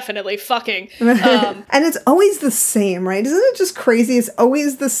 they're definitely fucking. And it's always the same, right? Isn't it just crazy? It's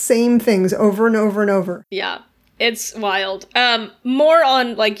always the same things over and over and over. Yeah. It's wild. More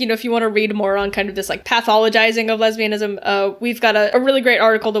on, like, if you want to read more on kind of this, like, pathologizing of lesbianism, we've got a really great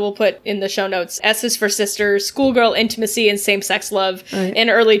article that we'll put in the show notes. S is for Sister, Schoolgirl Intimacy and Same-Sex Love in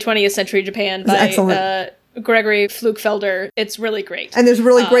Early 20th Century Japan by Gregory Flugfelder. It's really great. And there's a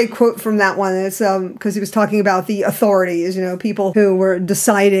really great quote from that one. It's because he was talking about the authorities, people who were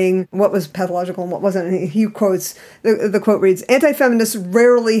deciding what was pathological and what wasn't. And he quotes, the quote reads, "Anti-feminists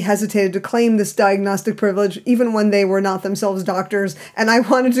rarely hesitated to claim this diagnostic privilege, even when they were not themselves doctors." And I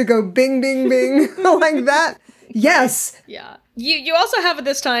wanted to go bing, bing, bing like that. Yes. Yeah. You also have at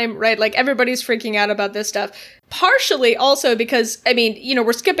this time, right, like everybody's freaking out about this stuff. Partially also because,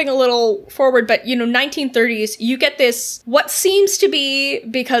 we're skipping a little forward, but, 1930s, you get this, what seems to be,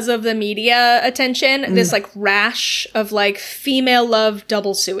 because of the media attention, this, like, rash of, like, female love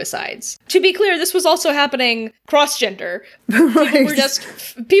double suicides. To be clear, this was also happening cross-gender. Right.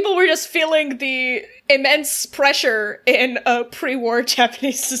 People were just feeling the immense pressure in a pre-war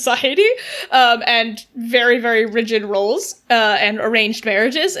Japanese society, and very, very rigid roles, and arranged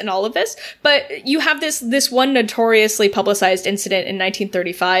marriages and all of this. But you have this one notoriously publicized incident in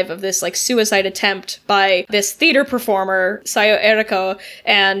 1935 of this like suicide attempt by this theater performer, Sayo Eriko,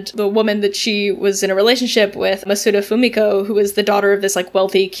 and the woman that she was in a relationship with, Masuda Fumiko, who was the daughter of this like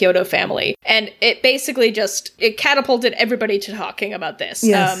wealthy Kyoto family. And it basically it catapulted everybody to talking about this.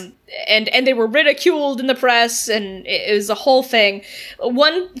 Yes. And they were ridiculed in the press, and it was a whole thing.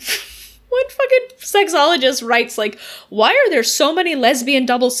 One fucking sexologist writes, like, why are there so many lesbian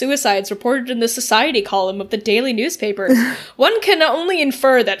double suicides reported in the society column of the daily newspaper? One can only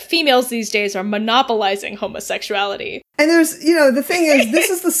infer that females these days are monopolizing homosexuality. And there's, the thing is,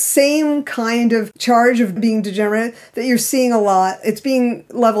 this is the same kind of charge of being degenerate that you're seeing a lot. It's being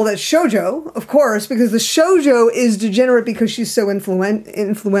leveled at shoujo, of course, because the shoujo is degenerate because she's so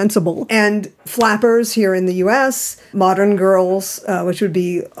influenceable. And flappers here in the US, modern girls, which would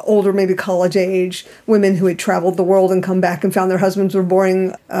be older, maybe college age, women who had traveled the world and come back and found their husbands were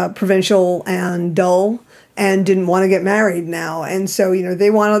boring, provincial, and dull, and didn't want to get married now. And so, they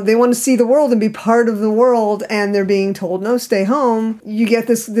want to see the world and be part of the world, and they're being told, no, stay home. You get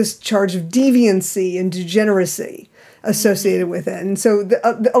this charge of deviancy and degeneracy. associated with it. And so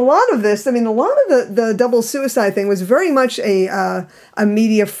a lot of this, I mean, a lot of the double suicide thing was very much a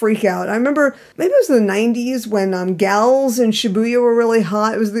media freak out. I remember maybe it was in the 90s when gals in Shibuya were really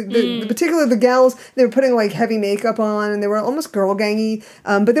hot. It was particularly the gals, they were putting like heavy makeup on and they were almost girl gangy.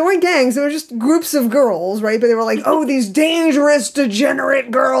 But they weren't gangs, they were just groups of girls, right? But they were like, oh, these dangerous, degenerate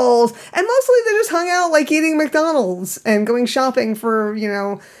girls. And mostly they just hung out like eating McDonald's and going shopping for,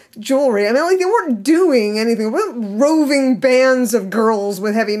 jewelry. I mean, like, they weren't doing anything. They weren't roving bands of girls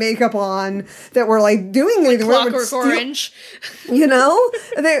with heavy makeup on that were, like, doing anything. Clockwork Orange. They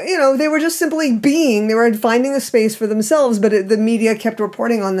were just simply being. They were finding a space for themselves, but the media kept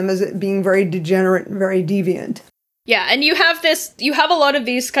reporting on them as it being very degenerate and very deviant. Yeah, and you have a lot of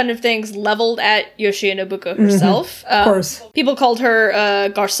these kind of things leveled at Yoshiya Nobuko herself. Of course. People called her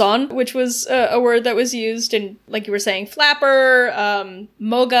garçon, which was a word that was used, and like you were saying, flapper,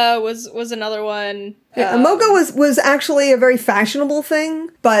 moga was another one. Yeah, moga was actually a very fashionable thing,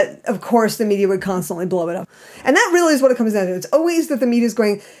 but of course the media would constantly blow it up. And that really is what it comes down to. It's always that the media is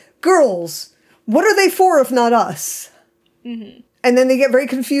going, girls, what are they for if not us? Mm-hmm. And then they get very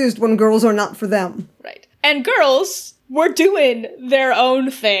confused when girls are not for them. Right. And girls were doing their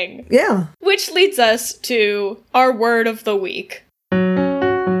own thing. Yeah. Which leads us to our word of the week. Word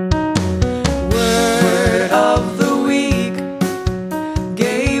of the week.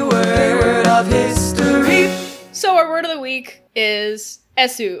 Gay word of history. So our word of the week is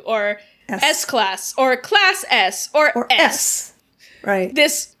esu, or S-class, or class S, or S. Right.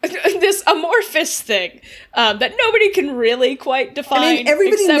 This amorphous thing that nobody can really quite define. I mean,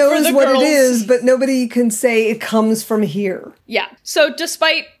 everybody knows what it is, but nobody can say it comes from here. Yeah. So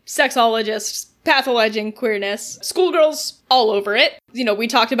despite sexologists pathologizing queerness, schoolgirls all over it. We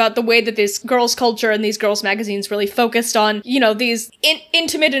talked about the way that this girls' culture and these girls' magazines really focused on, these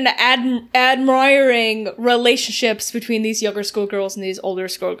intimate and admiring relationships between these younger schoolgirls and these older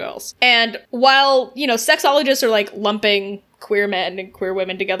schoolgirls. And while, sexologists are like lumping queer men and queer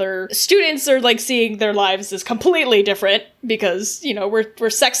women together, students are like seeing their lives as completely different because, we're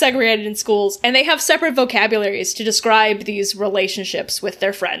sex segregated in schools, and they have separate vocabularies to describe these relationships with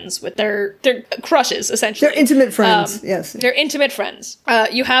their friends, with their crushes, essentially. They're intimate friends, yes. They're intimate friends.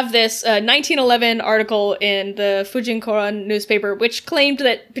 You have this 1911 article in the Fujin Koran newspaper, which claimed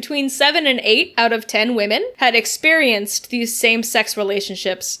that between 7 and 8 out of 10 women had experienced these same-sex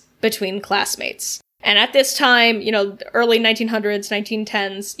relationships between classmates. And at this time, early 1900s,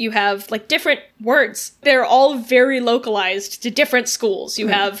 1910s, you have like different words. They're all very localized to different schools. You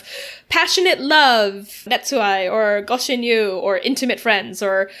have passionate love, netsuai, or goshinyu, or intimate friends,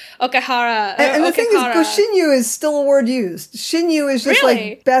 or okehara. And the thing is, goshinyu is still a word used. Shinyu is just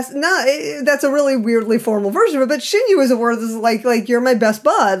like best. That's a really weirdly formal version of it. But shinyu is a word that's like you're my best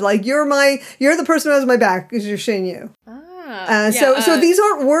bud. Like you're the person who has my back is your shinyu. So these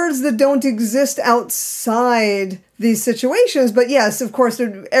aren't words that don't exist outside these situations, but yes, of course,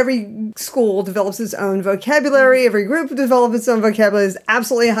 every school develops its own vocabulary, every group develops its own vocabulary. Is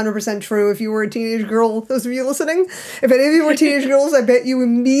absolutely 100% true. If you were a teenage girl, those of you listening, if any of you were teenage girls, I bet you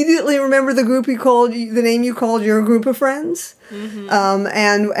immediately remember the name you called your group of friends,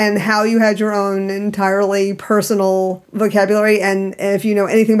 and how you had your own entirely personal vocabulary. And if you know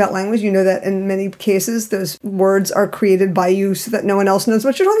anything about language, you know that in many cases, those words are created by you so that no one else knows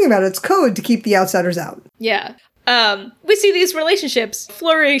what you're talking about. It's code to keep the outsiders out. Yeah. We see these relationships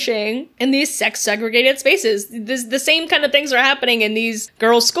flourishing in these sex-segregated spaces. The same kind of things are happening in these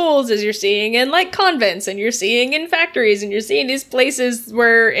girls' schools as you're seeing in, like, convents, and you're seeing in factories, and you're seeing these places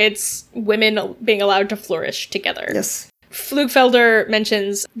where it's women being allowed to flourish together. Yes. Flugfelder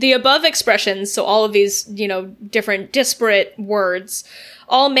mentions the above expressions, so all of these, different disparate words,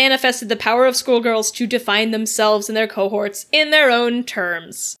 all manifested the power of schoolgirls to define themselves and their cohorts in their own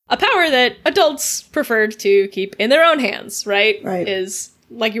terms. A power that adults preferred to keep in their own hands, right? Right. Is,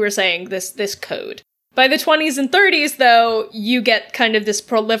 like you were saying, this code. By the 20s and 30s, though, you get kind of this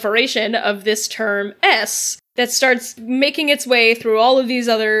proliferation of this term S that starts making its way through all of these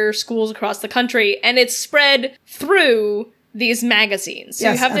other schools across the country, and it's spread through these magazines. So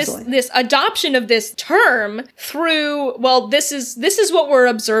yes, you have absolutely. this adoption of this term through, well, this is what we're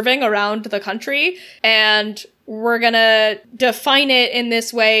observing around the country, and we're gonna define it in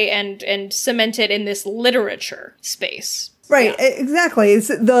this way and cement it in this literature space. Right, Yeah. exactly. It's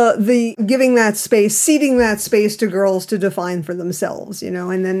the giving that space, ceding that space to girls to define for themselves,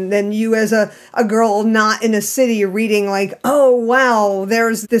 and then you as a girl not in a city reading like, oh, wow,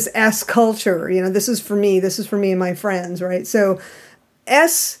 there's this S culture, this is for me and my friends, right? So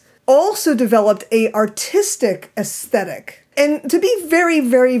S also developed a artistic aesthetic. And to be very,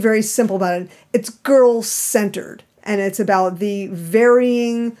 very, very simple about it, it's girl-centered. and it's about the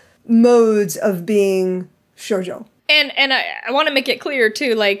varying modes of being shoujo. And I want to make it clear,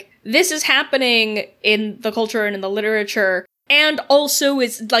 too, like, this is happening in the culture and in the literature, and also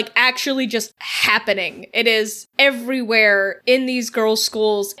is, like, actually just happening. It is everywhere in these girls'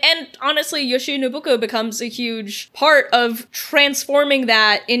 schools. And honestly, Yoshiya Nobuko becomes a huge part of transforming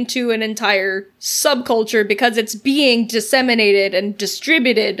that into an entire subculture because it's being disseminated and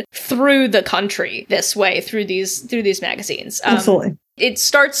distributed through the country this way, through these magazines. Absolutely. It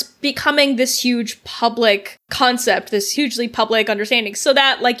starts becoming this huge public concept, this hugely public understanding, so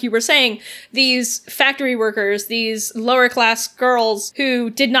that, like you were saying, these factory workers, these lower class girls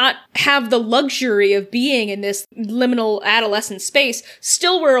who did not have the luxury of being in this liminal adolescent space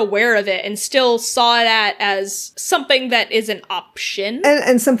still were aware of it and still saw that as something that is an option.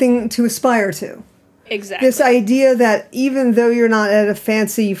 And something to aspire to. Exactly. This idea that even though you're not at a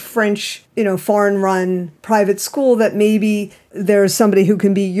fancy French, foreign-run private school, that maybe there's somebody who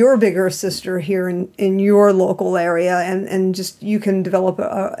can be your bigger sister here in your local area, and just you can develop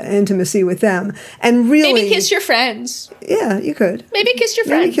an intimacy with them. And really... Maybe kiss your friends. Yeah, you could. Maybe kiss your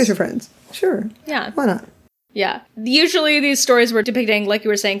friends. Maybe kiss your friends. Sure. Yeah. Why not? Yeah. Usually these stories were depicting, like you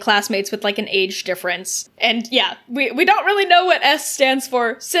were saying, classmates with, like, an age difference. And yeah, we don't really know what S stands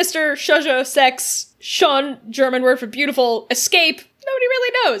for. Sister, shoujo, sex, shon, German word for beautiful, escape. Nobody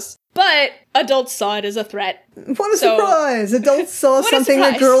really knows. But adults saw it as a threat. What a surprise! Adults saw something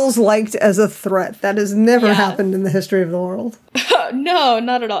that girls liked as a threat. That has never happened in the history of the world. No,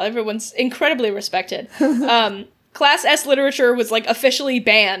 not at all. Everyone's incredibly respected. Class S literature was, like, officially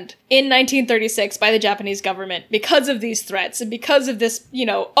banned in 1936 by the Japanese government because of these threats and because of this,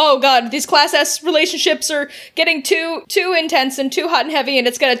 oh god, these Class S relationships are getting too intense and too hot and heavy, and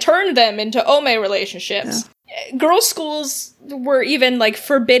it's gonna turn them into ome relationships. Yeah. Girls' schools were even, like,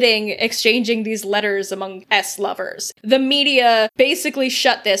 forbidding exchanging these letters among S lovers. The media basically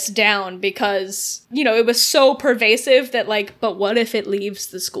shut this down because, it was so pervasive that, like, but what if it leaves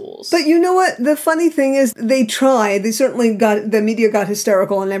the schools? But you know what? The funny thing is, they tried. They certainly the media got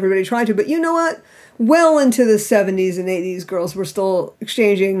hysterical and everybody tried to, but you know what? Well into the 70s and 80s, girls were still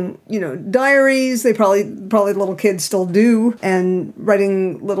exchanging, diaries. They probably little kids still do, and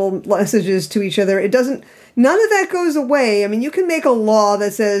writing little messages to each other. None of that goes away. I mean, you can make a law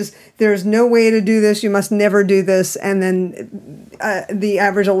that says there's no way to do this, you must never do this, and then the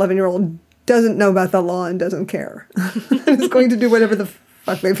average 11-year-old doesn't know about the law and doesn't care. Is going to do whatever the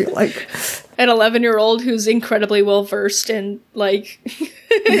fuck they feel like. An 11-year-old who's incredibly well versed in, like,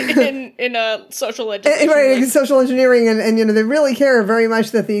 in a social education. Right, social engineering, and they really care very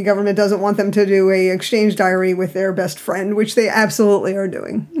much that the government doesn't want them to do a exchange diary with their best friend, which they absolutely are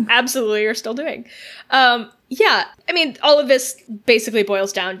doing. Absolutely are still doing. Yeah, I mean, all of this basically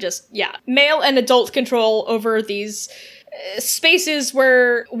boils down male and adult control over these spaces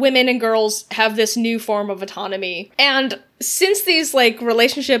where women and girls have this new form of autonomy. And since these, like,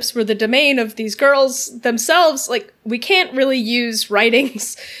 relationships were the domain of these girls themselves, like, we can't really use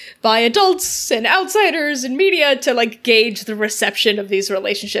writings by adults and outsiders and media to, like, gauge the reception of these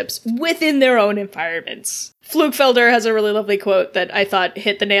relationships within their own environments. Flugfelder has a really lovely quote that I thought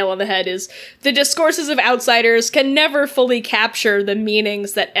hit the nail on the head is, "The discourses of outsiders can never fully capture the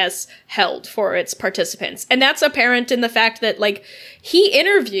meanings that S held for its participants." And that's apparent in the fact that, like, he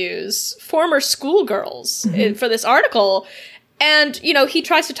interviews former schoolgirls for this article, and, he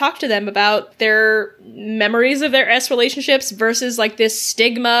tries to talk to them about their memories of their S relationships versus, like, this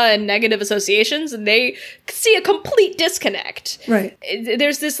stigma and negative associations, and they see a complete disconnect. Right.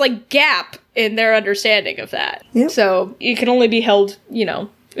 There's this, like, gap in their understanding of that. Yep. So it can only be held,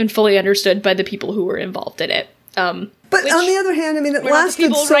 and fully understood by the people who were involved in it. But on the other hand, I mean, it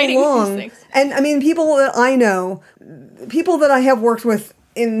lasted so long. And, I mean, people that I know, people that I have worked with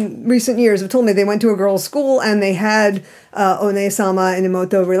in recent years have told me they went to a girls' school and they had one-sama and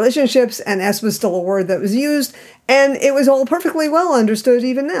imoto relationships, and S was still a word that was used, and it was all perfectly well understood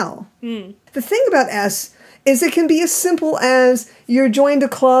even now. The thing about S is it can be as simple as you're joined a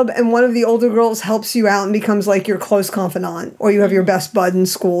club and one of the older girls helps you out and becomes like your close confidant, or you have your best bud in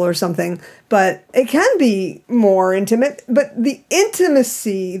school or something. But it can be more intimate, but the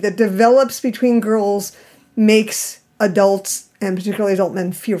intimacy that develops between girls makes adults, and particularly adult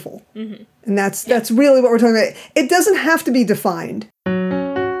men, fearful. And that's really what we're talking about. It doesn't have to be defined. Word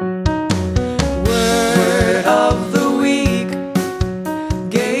of the week,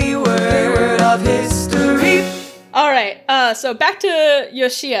 gay word of history. All right. right. So back to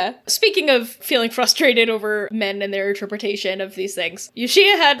Yoshiya. Speaking of feeling frustrated over men and their interpretation of these things,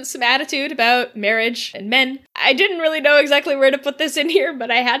 Yoshiya had some attitude about marriage and men. I didn't really know exactly where to put this in here,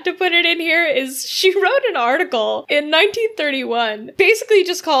 but I had to put it in here. She wrote an article in 1931, basically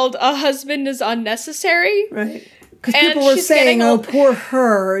just called "A Husband is Unnecessary." Right. Because people were saying, oh, poor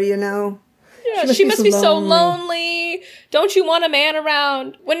her, you know. Yeah, she must be so lonely. Don't you want a man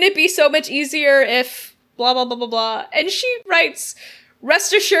around? Wouldn't it be so much easier if blah, blah, blah, blah, blah. And she writes,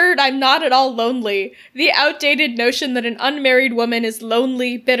 rest assured, I'm not at all lonely. The outdated notion that an unmarried woman is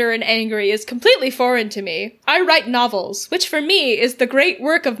lonely, bitter, and angry is completely foreign to me. I write novels, which for me is the great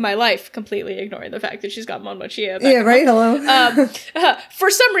work of my life, completely ignoring the fact that she's got Monmochia. Yeah, right? Hello. For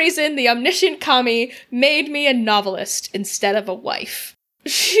some reason, the omniscient Kami made me a novelist instead of a wife.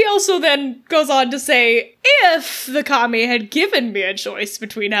 She also then goes on to say, if the Kami had given me a choice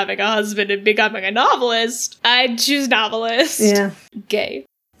between having a husband and becoming a novelist, I'd choose novelist. Yeah. Gay.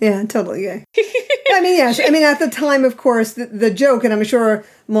 Yeah, totally gay. I mean, yes. I mean, at the time, of course, the joke, and I'm sure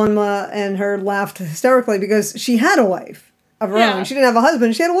Monma and her laughed hysterically because she had a wife of her own. She didn't have a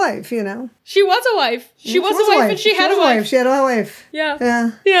husband. She had a wife, you know. She was a wife. She was a wife and she had a wife. She had a wife. Yeah.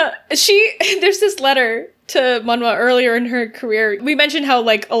 Yeah. Yeah. There's this letter to Monma earlier in her career. We mentioned how,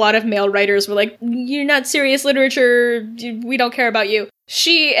 like, a lot of male writers were like, you're not serious literature, we don't care about you.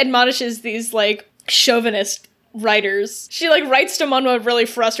 She admonishes these, like, chauvinist writers. She, like, writes to Monma really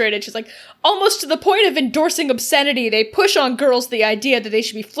frustrated. She's like, almost to the point of endorsing obscenity, they push on girls the idea that they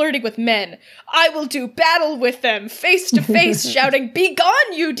should be flirting with men. I will do battle with them, face to face, shouting, "Be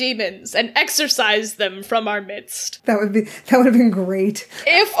gone, you demons!" and exorcise them from our midst. That would have been great.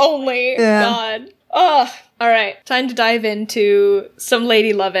 If only. Yeah. God. Oh, all right. Time to dive into some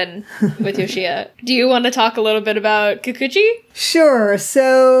lady lovin' with Yoshiya. Do you want to talk a little bit about Kikuchi? Sure.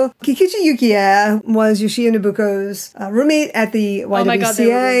 So Kikuchi Yukiya was Yoshiya Nobuko's roommate at the YWCA, oh my God, they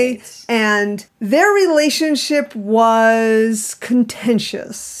were roommates. And their relationship was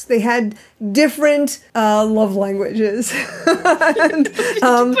contentious. They had different love languages. And,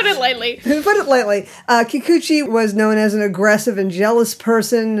 put it lightly. Put it lightly. Kikuchi was known as an aggressive and jealous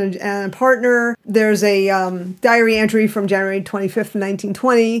person and a partner. There's a diary entry from January 25th,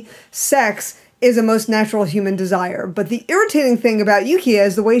 1920. Sex is a most natural human desire. But the irritating thing about Yukiya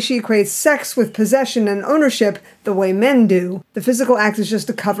is the way she equates sex with possession and ownership the way men do. The physical act is just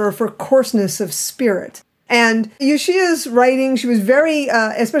a cover for coarseness of spirit. And Yoshiya's writing, she was very,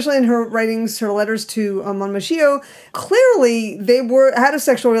 especially in her writings, her letters to Monmochio, clearly they had a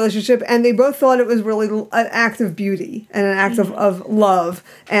sexual relationship and they both thought it was really an act of beauty and an act of love.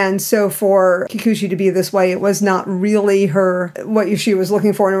 And so for Kikuchi to be this way, it was not really what Yoshiya was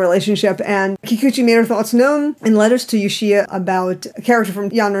looking for in a relationship. And Kikuchi made her thoughts known in letters to Yoshiya about a character from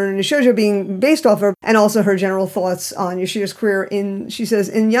Yanru no Shoujo being based off her, and also her general thoughts on Yoshiya's career. She says,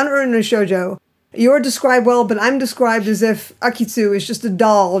 in Yanru no Shoujo, you're described well, but I'm described as if Akitsu is just a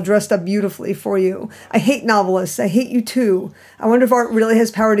doll dressed up beautifully for you. I hate novelists. I hate you too. I wonder if art really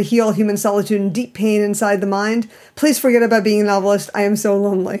has power to heal human solitude and deep pain inside the mind. Please forget about being a novelist. I am so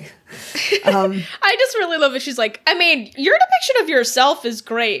lonely. I just really love it. She's like, I mean, your depiction of yourself is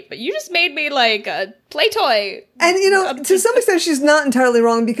great, but you just made me like a play toy. And, you know, to some extent, she's not entirely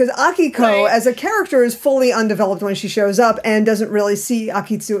wrong because Akiko, as a character, is fully undeveloped when she shows up and doesn't really see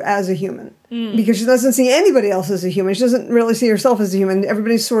Akitsu as a human. Because she doesn't see anybody else as a human. She doesn't really see herself as a human.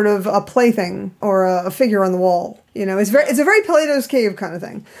 Everybody's sort of a plaything or a figure on the wall. You know, it's a very Plato's Cave kind of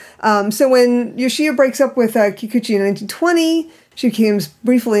thing. So when Yoshiya breaks up with Kikuchi in 1920, she becomes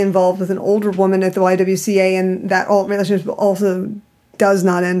briefly involved with an older woman at the YWCA, and that relationship also does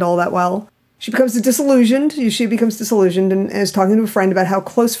not end all that well. She becomes disillusioned. Yoshiya becomes disillusioned and is talking to a friend about how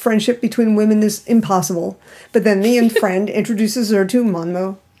close friendship between women is impossible. But then the friend introduces her to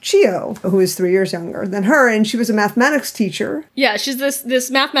Monmo Chio, who is 3 years younger than her, and she was a mathematics teacher. Yeah, she's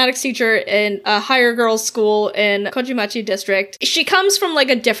this mathematics teacher in a higher girls' school in Kojimachi district. She comes from like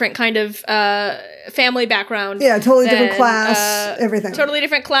a different kind of family background. Yeah, totally different class, everything. Totally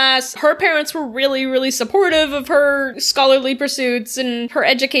different class. Her parents were really, really supportive of her scholarly pursuits and her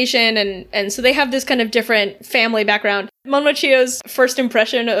education, and so they have this kind of different family background. Monmochio's first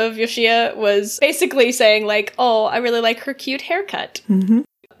impression of Yoshiya was basically saying like, oh, I really like her cute haircut. Mm-hmm.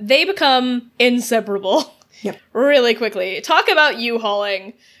 They become inseparable really quickly. Talk about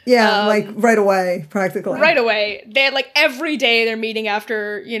U-hauling. Yeah, like right away, practically. Right away. They like every day they're meeting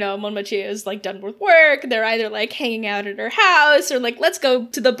after, Monmochio is like done with work. They're either like hanging out at her house or like, let's go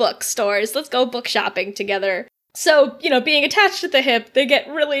to the bookstores. Let's go book shopping together. So, being attached at the hip, they get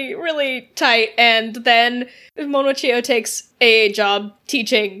really, really tight, and then Momochio takes a job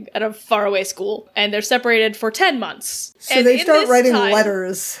teaching at a faraway school, and they're separated for 10 months. So and they start writing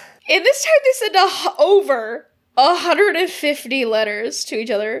letters. In this time, they send over 150 letters to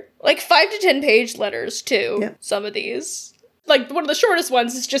each other. Like 5 to 10 page letters, too, some of these. Like, one of the shortest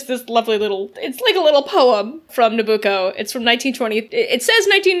ones is just this lovely it's like a little poem from Nobuko. It's from 1920. It says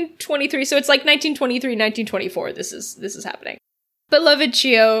 1923, so it's like 1923, 1924. This is happening. Beloved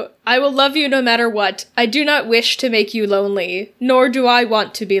Chio, I will love you no matter what. I do not wish to make you lonely, nor do I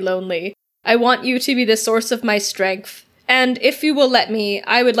want to be lonely. I want you to be the source of my strength. And if you will let me,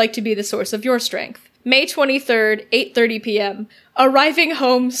 I would like to be the source of your strength. May 23rd, 8:30 p.m. Arriving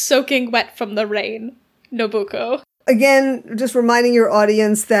home soaking wet from the rain. Nobuko. Again, just reminding your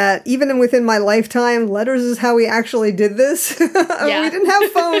audience that even within my lifetime, letters is how we actually did this. We didn't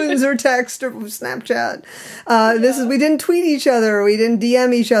have phones or text or Snapchat. We didn't tweet each other. We didn't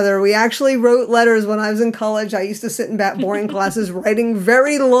DM each other. We actually wrote letters when I was in college. I used to sit in boring classes writing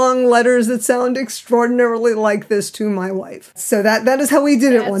very long letters that sound extraordinarily like this to my wife. So that is how we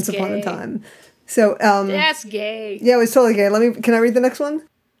did it once upon a time. So that's gay. Yeah, it was totally gay. Can I read the next one?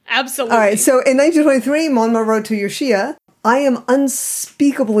 Absolutely. All right, so in 1923, Monma wrote to Yoshiya, I am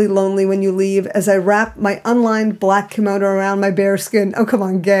unspeakably lonely when you leave as I wrap my unlined black kimono around my bare skin. Oh, come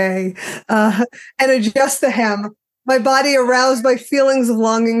on, gay. And adjust the hem. My body aroused by feelings of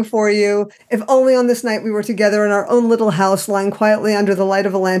longing for you. If only on this night we were together in our own little house, lying quietly under the light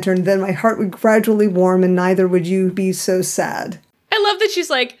of a lantern, then my heart would gradually warm and neither would you be so sad. I love that she's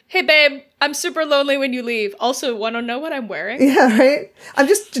like, hey, babe, I'm super lonely when you leave. Also, want to know what I'm wearing? Yeah, right? I'm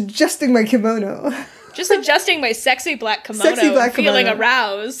just adjusting my kimono. Just adjusting my sexy black kimono. Feeling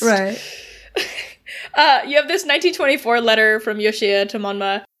aroused. Right. You have this 1924 letter from Yoshiya to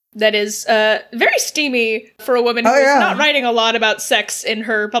Monma that is very steamy for a woman who is not writing a lot about sex in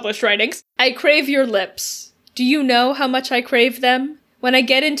her published writings. I crave your lips. Do you know how much I crave them? When I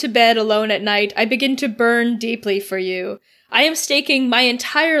get into bed alone at night, I begin to burn deeply for you. I am staking my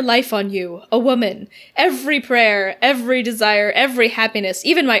entire life on you, a woman. Every prayer, every desire, every happiness,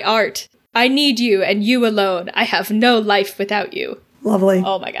 even my art. I need you and you alone. I have no life without you. Lovely.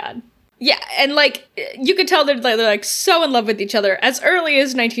 Oh my god. Yeah, and you could tell they're so in love with each other. As early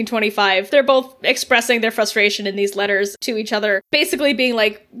as 1925, they're both expressing their frustration in these letters to each other. Basically being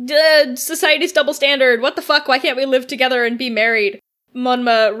like, society's double standard. What the fuck? Why can't we live together and be married?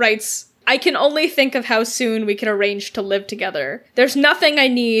 Monma writes, I can only think of how soon we can arrange to live together. There's nothing I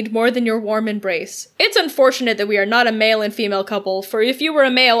need more than your warm embrace. It's unfortunate that we are not a male and female couple, for if you were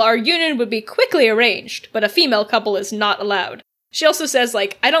a male, our union would be quickly arranged, but a female couple is not allowed. She also says,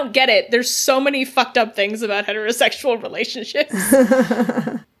 I don't get it. There's so many fucked up things about heterosexual relationships.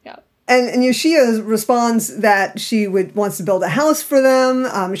 Yeah. And Yoshiya responds that she wants to build a house for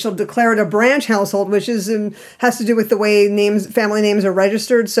them. She'll declare it a branch household, which has to do with the way family names are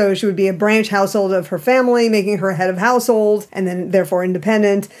registered. So she would be a branch household of her family, making her head of household, and then therefore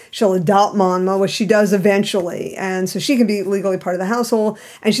independent. She'll adopt Monma, which she does eventually, and so she can be legally part of the household.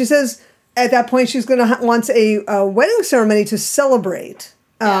 And she says at that point she's going to want a wedding ceremony to celebrate.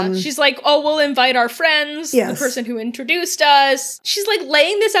 She's like, we'll invite our friends, the person who introduced us. She's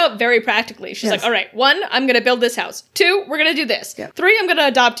laying this out very practically. She's like, all right, 1, I'm going to build this house. 2, we're going to do this. 3, I'm going to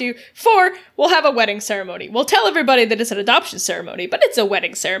adopt you. 4, we'll have a wedding ceremony. We'll tell everybody that it's an adoption ceremony, but it's a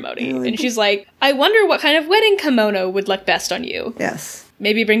wedding ceremony. And she's like, I wonder what kind of wedding kimono would look best on you. Yes.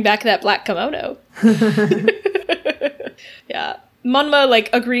 Maybe bring back that black kimono. Yeah. Monma,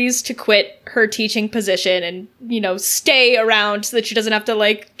 agrees to quit her teaching position and, stay around so that she doesn't have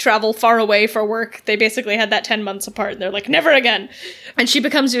to, travel far away for work. They basically had that 10 months apart, and they're like, never again. And she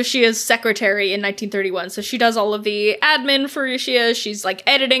becomes Yoshiya's secretary in 1931. So she does all of the admin for Yoshiya. She's,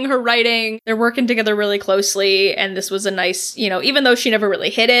 editing her writing. They're working together really closely, and this was a nice, even though she never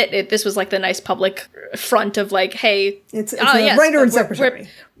really hit it, this was, the nice public front of, hey... It's a writer and secretary.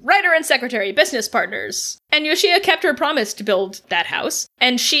 Writer and secretary, business partners. And Yoshiya kept her promise to build that house.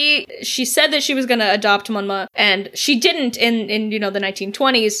 And she said that she was going to adopt Monma, and she didn't in the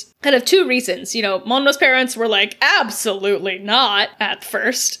 1920s, kind of 2 reasons. Monma's parents were like, absolutely not at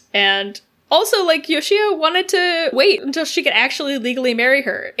first. And also, Yoshiya wanted to wait until she could actually legally marry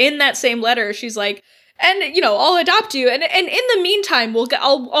her. In that same letter, she's like, and, I'll adopt you. And in the meantime,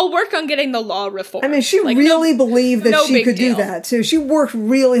 I'll work on getting the law reformed. I mean, she really believed that she could do that, too. She worked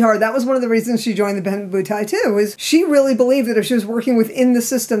really hard. That was one of the reasons she joined the Benbutai, too, is she really believed that if she was working within the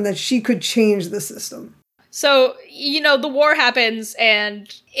system, that she could change the system. So, the war happens,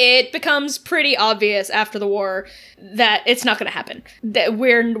 and it becomes pretty obvious after the war that it's not going to happen. That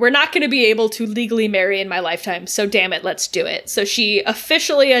we're not going to be able to legally marry in my lifetime, so damn it, let's do it. So she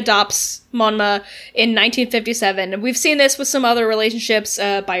officially adopts Monma in 1957, and we've seen this with some other relationships.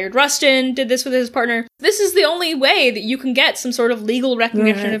 Bayard Rustin did this with his partner. This is the only way that you can get some sort of legal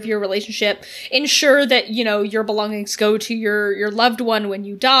recognition of your relationship, ensure that, you know, your belongings go to your loved one when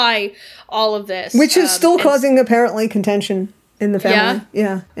you die, all of this. Which is still causing, apparently, contention in the family.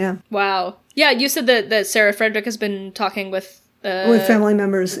 Yeah. Wow. Yeah, you said that Sarah Frederick has been talking with family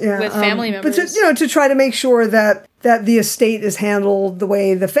members. Yeah. With family members. But to try to make sure that the estate is handled the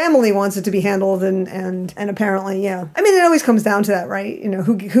way the family wants it to be handled, and apparently, yeah. I mean, it always comes down to that, right? You know,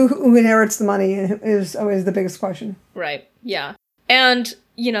 who inherits the money is always the biggest question. Right. Yeah. And,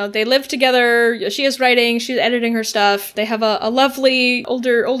 you know, they live together. Yoshiya's writing, she's editing her stuff. They have a lovely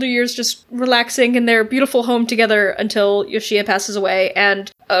older years just relaxing in their beautiful home together until Yoshiya passes away. And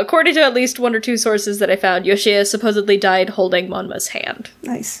according to at least one or two sources that I found, Yoshiya supposedly died holding Monma's hand.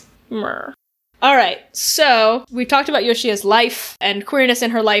 Nice. Mrr. All right, so we talked about Yoshiya's life and queerness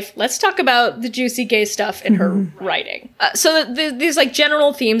in her life. Let's talk about the juicy gay stuff in her writing. So these like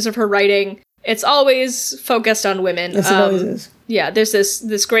general themes of her writing, it's always focused on women. Yes, it always is. Yeah, there's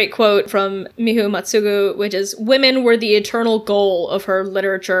this great quote from Mihu Matsugu, which is, "Women were the eternal goal of her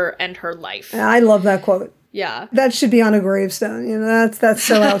literature and her life." I love that quote. Yeah. That should be on a gravestone. You know, that's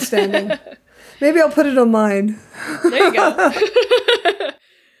so outstanding. Maybe I'll put it on mine. There you go.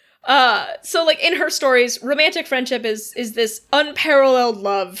 So like in her stories, romantic friendship is this unparalleled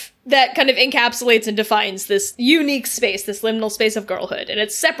love that kind of encapsulates and defines this unique space, this liminal space of girlhood, and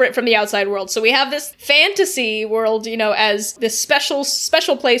it's separate from the outside world. So we have this fantasy world, you know, as this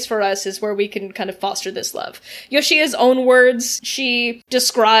special place for us is where we can kind of foster this love. Yoshiya's own words, she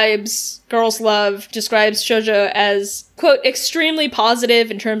describes girls' love, describes shoujo as, quote, extremely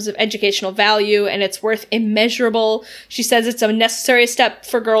positive in terms of educational value, and it's worth immeasurable. She says it's a necessary step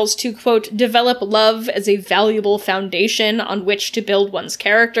for girls to, quote, develop love as a valuable foundation on which to build one's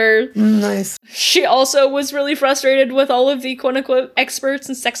character. Nice. She also was really frustrated with all of the quote-unquote experts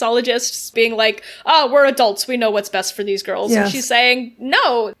and sexologists being like, oh, we're adults, we know what's best for these girls. Yes. And she's saying,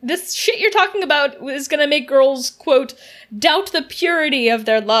 no, this shit you're talking about is gonna make girls, quote, doubt the purity of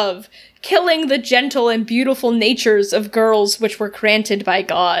their love, killing the gentle and beautiful natures of girls which were granted by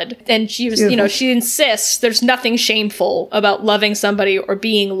God. And she was, Beautiful. you know, she insists there's nothing shameful about loving somebody or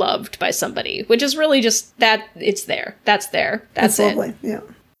being loved by somebody, which is really just that it's there. That's there. That's it. Lovely. Yeah.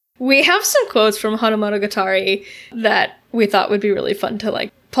 We have some quotes from Hanamonogatari that we thought would be really fun to,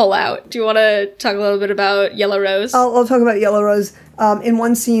 like, pull out. Do you want to talk a little bit about Yellow Rose? I'll talk about Yellow Rose. In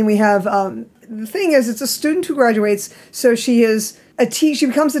one scene, we have, the thing is, it's a student who graduates, so she is she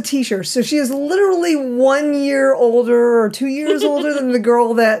becomes a teacher. So she is literally 1 year older or 2 years older than the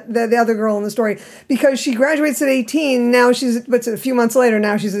girl the other girl in the story, because she graduates at 18. Now but a few months later,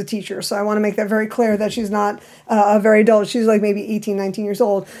 now she's a teacher. So I want to make that very clear that she's not a very adult. She's like maybe 18, 19 years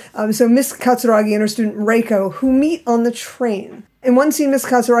old. So Miss Katsuragi and her student Reiko, who meet on the train. In one scene, Miss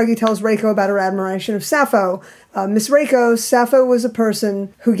Katsuragi tells Reiko about her admiration of Sappho. Miss Reiko, Sappho was a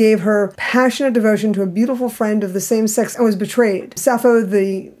person who gave her passionate devotion to a beautiful friend of the same sex and was betrayed. Sappho,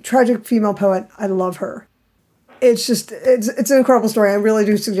 the tragic female poet, I love her. It's an incredible story. I really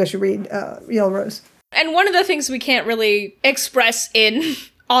do suggest you read Yellow Rose. And one of the things we can't really express in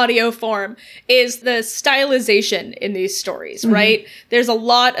audio form is the stylization in these stories, right? There's a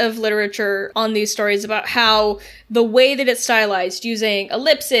lot of literature on these stories about how the way that it's stylized, using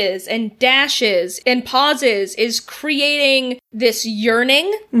ellipses and dashes and pauses, is creating this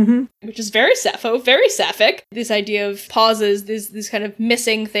yearning, which is very Sappho, very sapphic. This idea of pauses, these kind of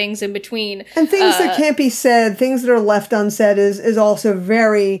missing things in between. And things that can't be said, things that are left unsaid is also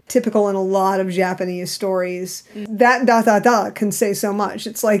very typical in a lot of Japanese stories. That ... can say so much.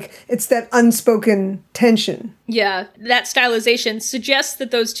 It's like, it's that unspoken tension. Yeah, that stylization suggests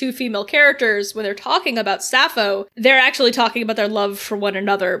that those two female characters, when they're talking about Sappho, they're actually talking about their love for one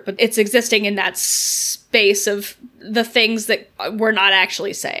another, but it's existing in that space of the things that we're not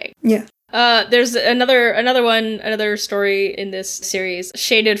actually saying. Yeah. There's another story in this series,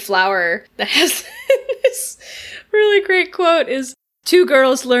 Shaded Flower, that has this really great quote is, "Two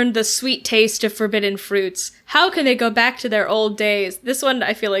girls learned the sweet taste of forbidden fruits. How can they go back to their old days?" This one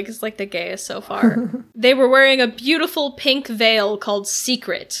I feel like is like the gayest so far. "They were wearing a beautiful pink veil called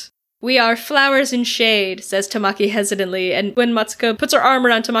Secret. We are flowers in shade," says Tamaki hesitantly, and when Matsuko puts her arm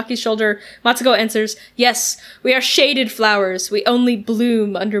around Tamaki's shoulder, Matsuko answers, "Yes, we are shaded flowers. We only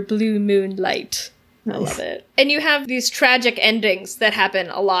bloom under blue moonlight." Nice. I love it. And you have these tragic endings that happen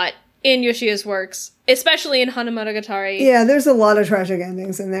a lot in Yoshiya's works. Especially in Hanamonogatari. Yeah, there's a lot of tragic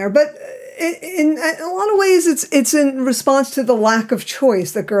endings in there, but in a lot of ways it's in response to the lack of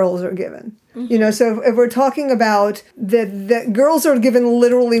choice that girls are given. You know, so if we're talking about that girls are given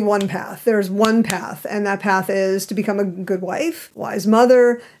literally one path. There's one path, and that path is to become a good wife, wise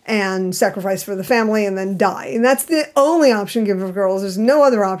mother, and sacrifice for the family, and then die. And that's the only option given for girls. There's no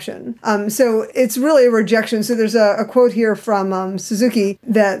other option. So it's really a rejection. So there's a quote here from Suzuki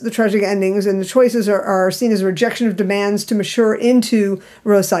that the tragic endings and the choices are seen as a rejection of demands to mature into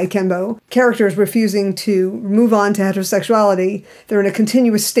Rosai Kenbo. Characters refusing to move on to heterosexuality. They're in a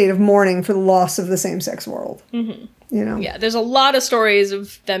continuous state of mourning for the loss of the same-sex world. You know? Yeah, there's a lot of stories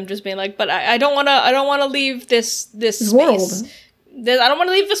of them just being like, but I don't want to leave this space. World. I don't want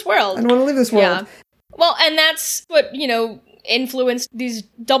to leave this world. I don't want to leave this world. Yeah. Well, and that's what, influenced these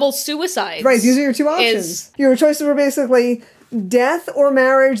double suicides. Right, these are your two options. Your choices were basically death or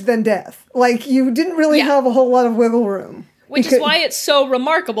marriage, then death. Like, you didn't really have a whole lot of wiggle room. Which is why it's so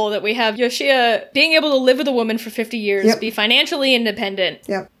remarkable that we have Yoshiya being able to live with a woman for 50 years, be financially independent,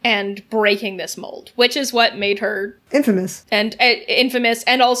 and breaking this mold, which is what made her infamous. And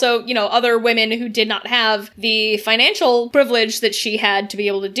also, other women who did not have the financial privilege that she had to be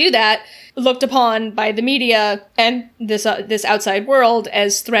able to do that, looked upon by the media and this outside world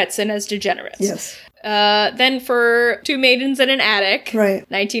as threats and as degenerates. Yes. Then for Two Maidens in an Attic,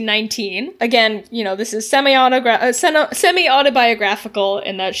 1919. Again, this is semi-autobiographical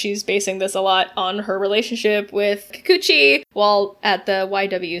in that she's basing this a lot on her relationship with Kikuchi while at the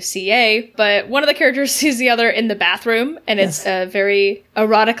YWCA. But one of the characters sees the other in the bathroom, and it's a very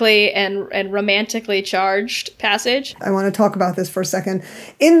erotically and romantically charged passage. I want to talk about this for a second.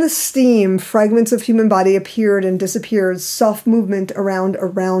 In the steam, fragments of human body appeared and disappeared, soft movement around a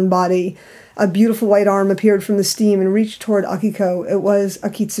round body. A beautiful white arm appeared from the steam and reached toward Akiko. It was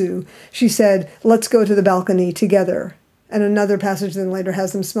Akitsu. She said, "Let's go to the balcony together." And another passage then later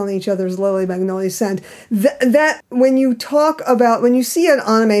has them smelling each other's lily magnolia scent. That when you see an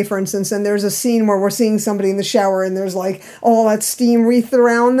anime, for instance, and there's a scene where we're seeing somebody in the shower and there's like all that steam wreathed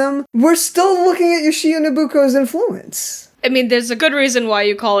around them, we're still looking at Yoshiya Nobuko's influence. I mean, there's a good reason why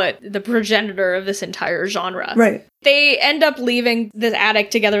you call it the progenitor of this entire genre. Right. They end up leaving this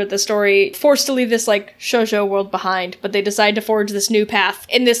attic together with the story, forced to leave this, shoujo world behind, but they decide to forge this new path.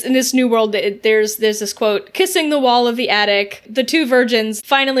 In this new world, there's this quote, "Kissing the wall of the attic, the two virgins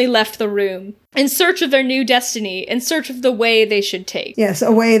finally left the room, in search of their new destiny, in search of the way they should take." Yes,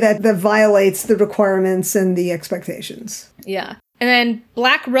 a way that violates the requirements and the expectations. Yeah. And then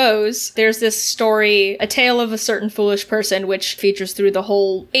Black Rose, there's this story, A Tale of a Certain Foolish Person, which features through the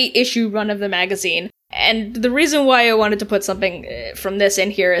whole 8-issue run of the magazine. And the reason why I wanted to put something from this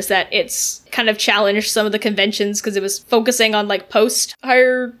in here is that it's kind of challenged some of the conventions because it was focusing on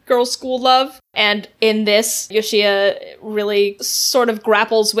post-higher girls' school love. And in this, Yoshiya really sort of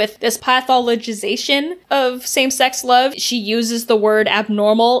grapples with this pathologization of same-sex love. She uses the word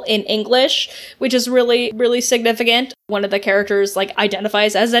abnormal in English, which is really, really significant. One of the characters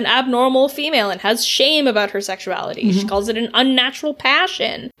identifies as an abnormal female and has shame about her sexuality. Mm-hmm. She calls it an unnatural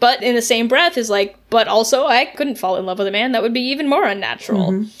passion. But in the same breath is but also I couldn't fall in love with a man. That would be even more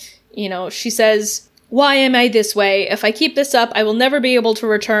unnatural. Mm-hmm. She says, "Why am I this way? If I keep this up, I will never be able to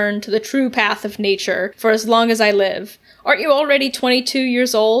return to the true path of nature for as long as I live. Aren't you already 22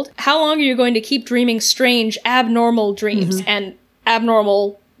 years old? How long are you going to keep dreaming strange, abnormal dreams?" Mm-hmm. And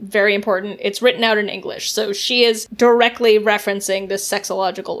abnormal, very important. It's written out in English. So she is directly referencing this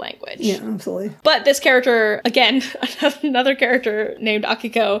sexological language. Yeah, absolutely. But this character, again, another character named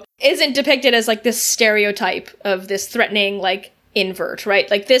Akiko, isn't depicted as this stereotype of this threatening, invert, right?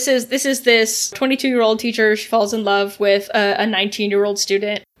 This is this 22-year-old teacher. She falls in love with a 19-year-old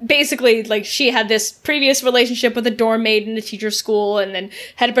student. Basically, she had this previous relationship with a dorm mate in the teacher's school and then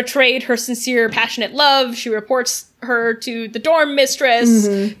had betrayed her sincere, passionate love. She reports her to the dorm mistress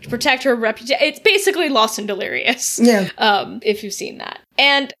to protect her reputation. It's basically Lost and Delirious. Yeah. If you've seen that.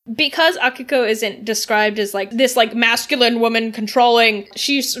 And because Akiko isn't described as this masculine woman controlling,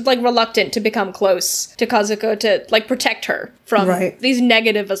 she's reluctant to become close to Kazuko to protect her from these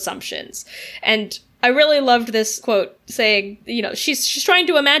negative assumptions. And I really loved this quote saying, she's trying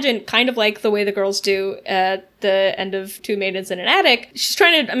to imagine kind of the way the girls do at the end of Two Maidens in an Attic. She's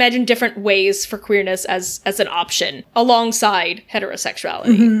trying to imagine different ways for queerness as an option alongside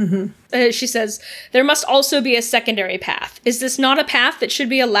heterosexuality. Mm-hmm. She says, "There must also be a secondary path. Is this not a path that should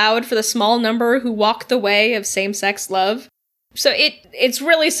be allowed for the small number who walk the way of same-sex love?" So it's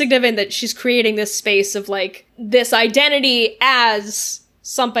really significant that she's creating this space of this identity as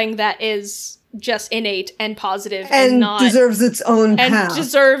something that is just innate and positive and not deserves its own and path.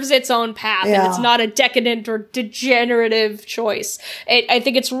 deserves its own path, Yeah. and it's not a decadent or degenerative choice. I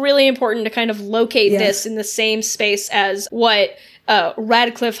think it's really important to kind of locate this in the same space as what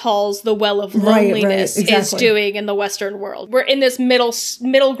Radcliffe Hall's The Well of Loneliness is doing in the Western world. We're in this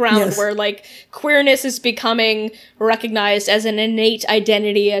middle ground where like queerness is becoming recognized as an innate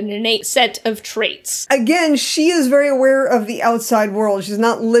identity, an innate set of traits. Again, she is very aware of the outside world. She's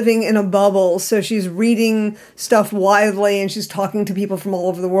not living in a bubble, so she's reading stuff widely, and she's talking to people from all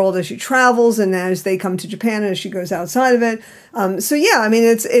over the world as she travels and as they come to Japan and as she goes outside of it. So yeah, I mean,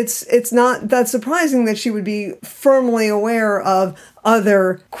 it's not that surprising that she would be firmly aware of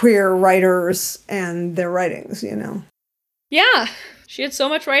other queer writers and their writings, you know. Yeah. She had so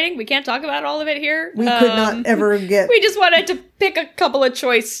much writing. We can't talk about all of it here. We could not ever get... We just wanted to pick a couple of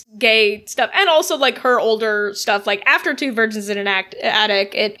choice gay stuff. And also, like, her older stuff. Like, after Two Virgins in an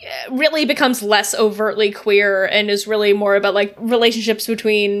Attic, it really becomes less overtly queer and is really more about, like, relationships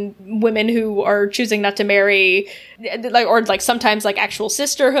between women who are choosing not to marry, like, or, like, sometimes, like, actual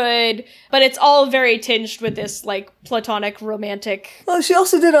sisterhood. But it's all very tinged with this, like, platonic, romantic... Well, she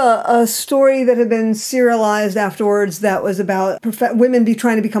also did a story that had been serialized afterwards that was about women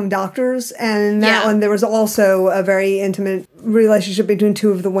trying to become doctors, and in that one there was also a very intimate relationship between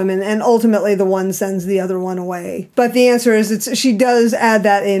two of the women, and ultimately the one sends the other one away. But the answer is she does add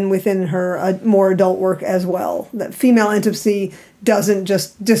that in within her more adult work as well, that female intimacy doesn't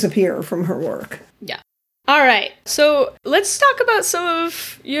just disappear from her work. Yeah. All right, so let's talk about some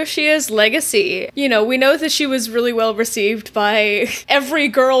of Yoshiya's legacy. You know, we know that she was really well received by every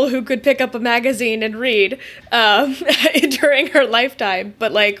girl who could pick up a magazine and read during her lifetime.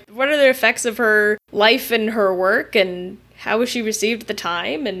 But, like, what are the effects of her life and her work, and how was she received at the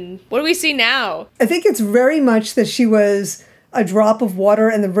time, and what do we see now? I think it's very much that she was a drop of water,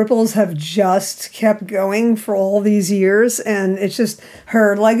 and the ripples have just kept going for all these years, and it's just,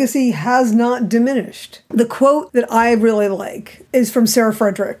 her legacy has not diminished. The quote that I really like is from Sarah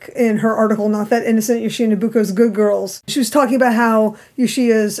Frederick in her article, Not That Innocent, Yoshiya Nobuko's Good Girls. She was talking about how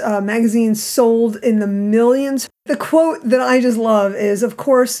Yoshiya's magazine sold in the millions. The quote that I just love is, of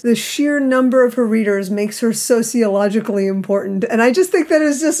course, the sheer number of her readers makes her sociologically important. And I just think that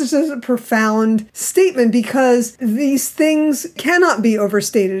is just such a profound statement, because these things cannot be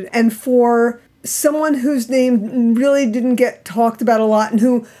overstated. And for someone whose name really didn't get talked about a lot, and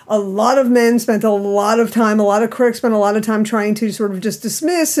who a lot of men spent a lot of time, a lot of critics spent a lot of time trying to sort of just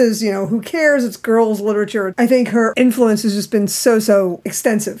dismiss as, you know, who cares, it's girls' literature. I think her influence has just been so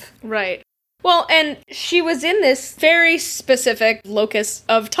extensive. Right. Well, and she was in this very specific locus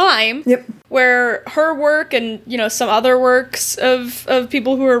of time where her work and, you know, some other works of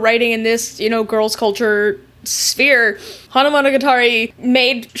people who are writing in this, you know, girls' culture sphere, Hana Monogatari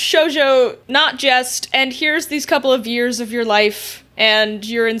made shoujo not just, and here's these couple of years of your life, and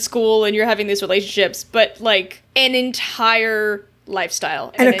you're in school and you're having these relationships, but, like, an entire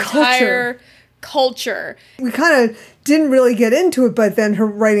lifestyle. And an a entire culture. We kind of didn't really get into it, but then her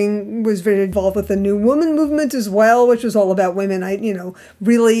writing was very involved with the New Woman movement as well, which was all about women, you know,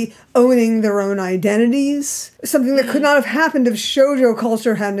 really owning their own identities. Something that could not have happened if shoujo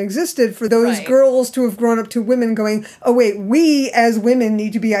culture hadn't existed, for those girls to have grown up to women going, oh wait, we as women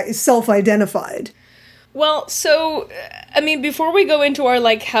need to be self-identified. Well, so, I mean, before we go into our,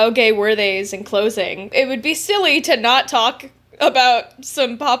 like, how gay were theys in closing, it would be silly to not talk about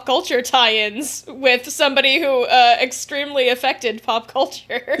some pop culture tie-ins with somebody who extremely affected pop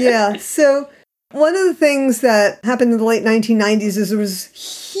culture. Yeah, so one of the things that happened in the late 1990s is there was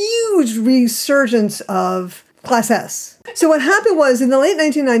huge resurgence of Class S. So what happened was, in the late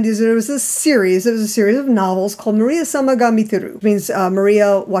 1990s, there was this series. It was a series of novels called Maria-sama ga Miteru. It means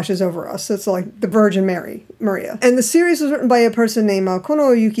Maria watches over us. So it's like the Virgin Mary, Maria. And the series was written by a person named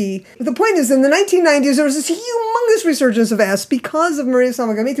Kono Yuki. The point is, in the 1990s, there was this humongous resurgence of S because of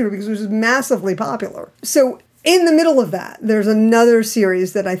Maria-sama ga Miteru, because it was massively popular. So in the middle of that, there's another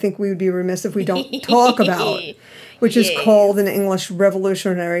series that I think we would be remiss if we don't talk about, which is called, in English,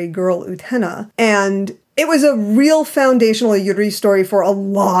 Revolutionary Girl Utena. And it was a real foundational Yuri story for a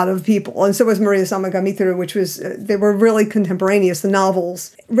lot of people. And so was Maria-sama ga Miteru, which was, they were really contemporaneous, the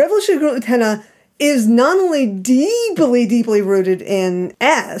novels. Revolutionary Girl Utena is not only deeply, deeply rooted in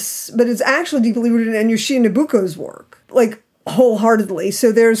S, but it's actually deeply rooted in Yoshiya Nobuko's work. Like, wholeheartedly.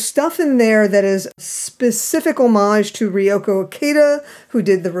 So there's stuff in there that is specific homage to Ryoko Ikeda, who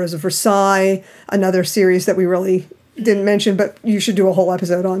did The Rose of Versailles, another series that we really didn't mention, but you should do a whole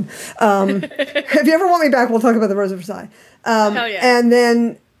episode on. If you ever want me back, we'll talk about The Rose of Versailles. Hell yeah. And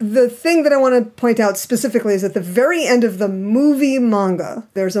then the thing that I want to point out specifically is at the very end of the movie manga,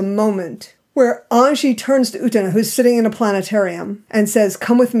 there's a moment where Anji turns to Utena, who's sitting in a planetarium, and says,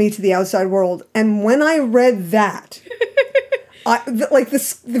 "Come with me to the outside world." And when I read that,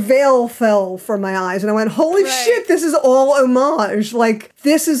 the veil fell from my eyes, and I went, "Holy shit, this is all homage. Like,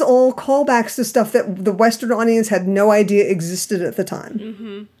 this is all callbacks to stuff that the Western audience had no idea existed at the time."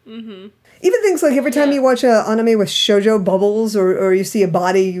 Mm-hmm. Mm-hmm. Even things like every time you watch an anime with shoujo bubbles, or you see a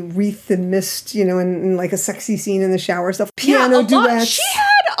body wreathed in mist, in like a sexy scene in the shower stuff, piano duets. She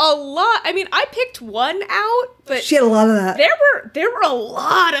had a lot. I mean, I picked one out, but she had a lot of that. There were a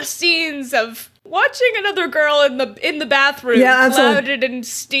lot of scenes of watching another girl in the bathroom, clouded in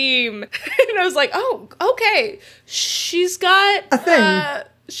steam, and I was like, "Oh, okay, she's got a thing."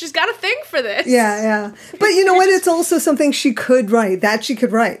 She's got a thing for this. Yeah. But you know what? It's also something she could write. That she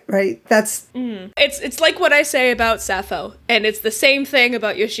could write, right? That's... It's like what I say about Sappho, and it's the same thing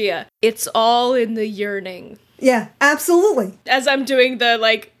about Yoshiya. It's all in the yearning. Yeah, absolutely. As I'm doing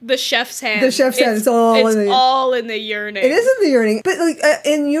the chef's hand. The chef's hand. It's all in the yearning. It is in the yearning. But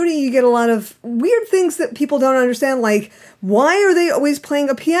in Yuri, you get a lot of weird things that people don't understand. Like, why are they always playing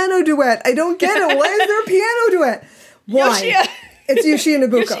a piano duet? I don't get it. Why is there a piano duet? Why? Yoshiya. It's Yoshiya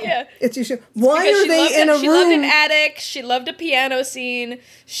and Nobuko. It's Yoshiya. Why are they in a room? She loved an attic. She loved a piano scene.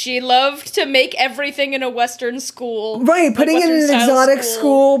 She loved to make everything in a Western school. Right, putting it in an exotic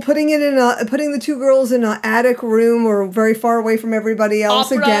school, putting the two girls in an attic room or very far away from everybody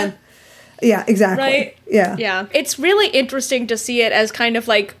else. Opera. Again. Yeah, exactly. Right? Yeah. It's really interesting to see it as kind of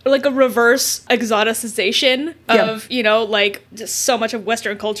like a reverse exoticization of, just so much of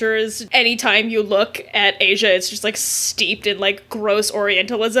Western culture is anytime you look at Asia, it's just steeped in gross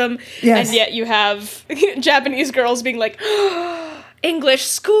Orientalism. Yes. And yet you have Japanese girls being like, English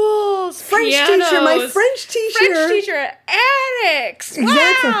schools, French pianos, teacher, my French teacher, attics.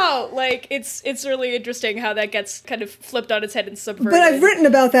 Exactly. Wow, it's really interesting how that gets kind of flipped on its head and subverted. But I've written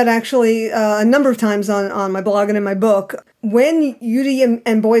about that actually a number of times on my blog and in my book. When Yuri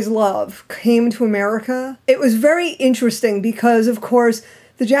and Boys Love came to America, it was very interesting because, of course,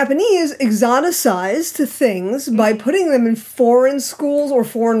 the Japanese exoticized things by putting them in foreign schools or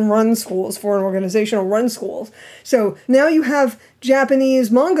foreign organizational run schools. So now you have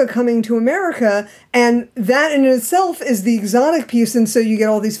Japanese manga coming to America, and that in itself is the exotic piece, and so you get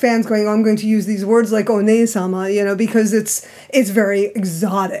all these fans going, "Oh, I'm going to use these words like one-sama," because it's very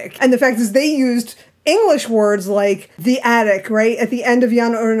exotic. And the fact is they used English words like the attic, right? At the end of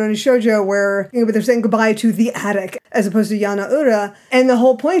Yana Ura no Shoujo, where they're saying goodbye to the attic as opposed to Yana Ura. And the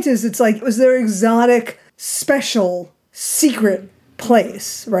whole point is it was their exotic, special, secret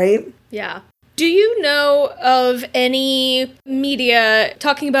place, right? Yeah. Do you know of any media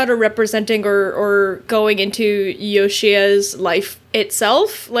talking about or representing or going into Yoshiya's life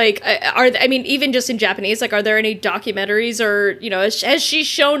itself? Even just in Japanese, are there any documentaries or, has she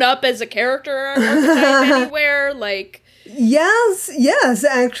shown up as a character anywhere? Yes,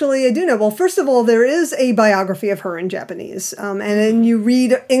 actually, I do know. Well, first of all, there is a biography of her in Japanese. And then you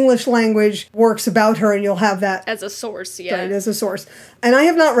read English language works about her and you'll have that. As a source, yeah. Right, as a source. And I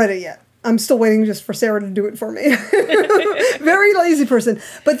have not read it yet. I'm still waiting just for Sarah to do it for me. Very lazy person.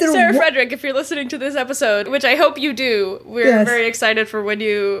 But Sarah Frederick, if you're listening to this episode, which I hope you do, we're very excited for when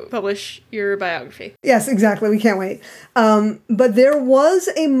you publish your biography. Yes, exactly. We can't wait. But there was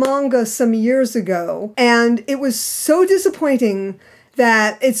a manga some years ago, and it was so disappointing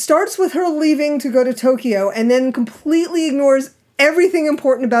that it starts with her leaving to go to Tokyo and then completely ignores everything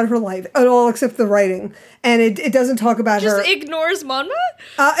important about her life at all except the writing. And it doesn't talk about her. Just ignores Manma?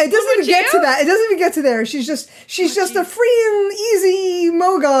 It doesn't even get to that. It doesn't even get to there. She's just a free and easy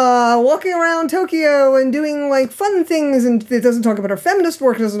moga walking around Tokyo and doing fun things. And it doesn't talk about her feminist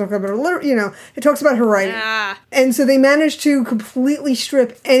work. It doesn't talk about her, it talks about her writing. And so they managed to completely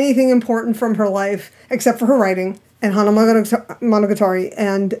strip anything important from her life except for her writing and Hana Monogatari,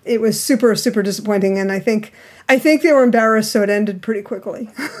 and it was super, super disappointing. And I think they were embarrassed, so it ended pretty quickly.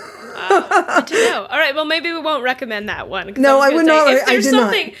 Good to know. All right, well, maybe we won't recommend that one. No, I would not.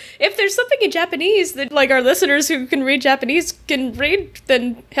 If there's something in Japanese that our listeners who can read Japanese can read,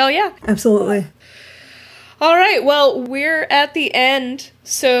 then hell yeah. Absolutely. All right, well, we're at the end.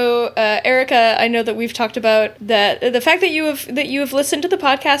 So, Erica, I know that we've talked about that. The fact that you have listened to the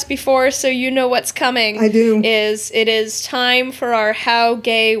podcast before, so you know what's coming. I do. It is time for our How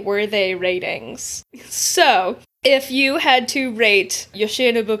Gay Were They ratings. So, if you had to rate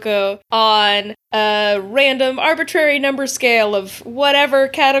Yoshiya Nobuko on a random arbitrary number scale of whatever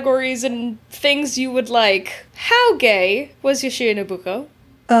categories and things you would like, how gay was Yoshiya Nobuko?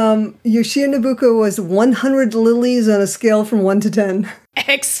 Yoshiya Nobuko was 100 lilies on a scale from 1 to 10.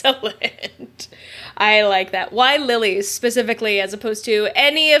 Excellent. I like that. Why lilies specifically as opposed to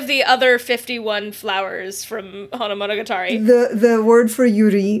any of the other 51 flowers from Hanamonogatari? The word for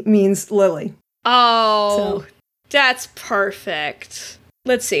Yuri means lily. Oh, that's perfect.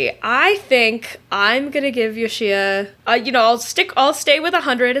 Let's see. I think I'm gonna give Yoshiya, I'll stay with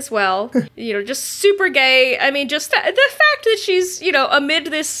 100 as well. Just super gay. I mean, just the fact that she's, amid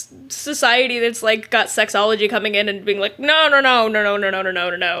this society that's like got sexology coming in and being like, no,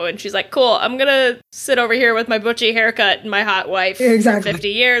 and she's like, cool, I'm gonna sit over here with my butchy haircut and my hot wife for 50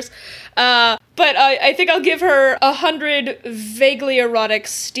 years. But I think I'll give her 100 vaguely erotic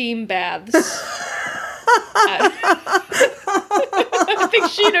steam baths. I think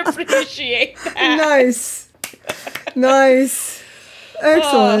she'd appreciate that. Nice.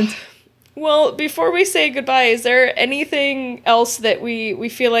 Excellent. Well, before we say goodbye, is there anything else that we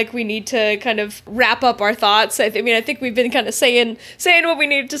feel like we need to kind of wrap up our thoughts? I think we've been kind of saying what we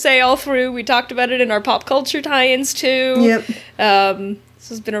needed to say all through. We talked about it in our pop culture tie-ins too. Yep. This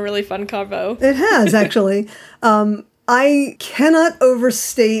has been a really fun convo. It has, actually. I cannot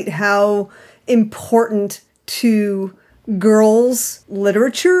overstate how important to girls'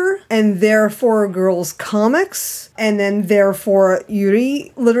 literature, and therefore girls' comics, and then therefore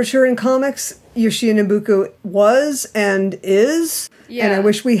Yuri literature and comics, Yoshiya Nobuko was and is. Yeah. And I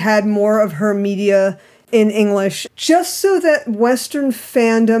wish we had more of her media in English, just so that Western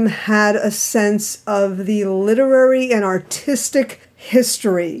fandom had a sense of the literary and artistic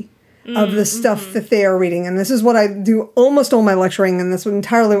history of the stuff that they are reading. And this is what I do almost all my lecturing, and that's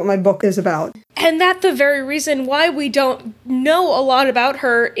entirely what my book is about. And that's the very reason why we don't know a lot about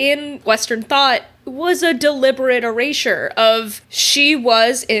her in Western thought was a deliberate erasure of she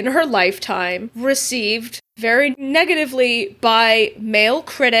was, in her lifetime, received very negatively by male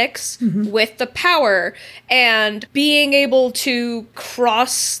critics with the power, and being able to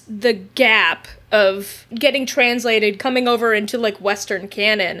cross the gap of getting translated, coming over into like Western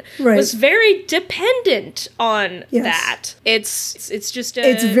canon, was very dependent on that. It's just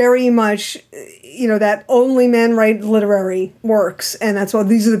it's very much, that only men write literary works, and that's why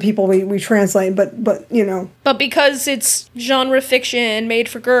these are the people we translate, but because it's genre fiction made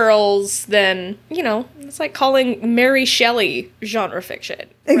for girls, then, it's like calling Mary Shelley genre fiction.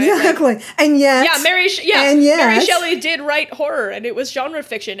 Right? Exactly. Like, and yet... Mary Shelley did write horror, and it was genre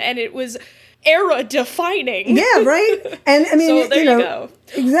fiction, and it was era-defining. Yeah, right? And, I mean, so there you go.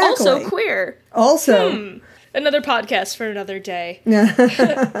 Exactly. Also queer. Also. Another podcast for another day.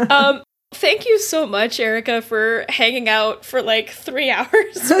 Yeah. Thank you so much, Erica, for hanging out for like 3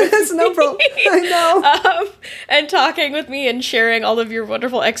 hours. That's no problem. I know. And talking with me and sharing all of your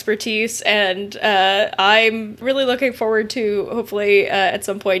wonderful expertise. And I'm really looking forward to hopefully at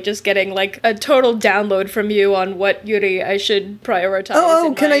some point just getting like a total download from you on what Yuri I should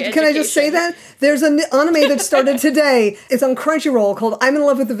prioritize. Can I just say that? There's an anime that started today. It's on Crunchyroll called I'm in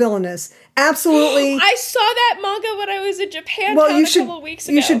Love with the Villainess. Absolutely. I saw that manga when I was in Japan a couple of weeks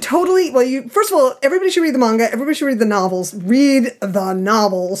ago. You should totally, first of all, everybody should read the manga, everybody should read the novels. Read the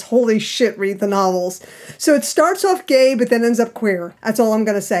novels. Holy shit, read the novels. So it starts off gay, but then ends up queer. That's all I'm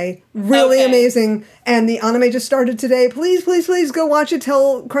going to say. Really amazing. And the anime just started today. Please, please, please go watch it.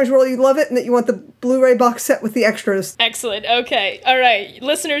 Tell Crunchyroll you love it and that you want the Blu-ray box set with the extras. Excellent. Okay. All right.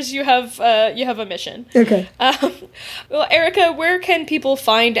 Listeners, you have a mission. Okay. Well, Erica, where can people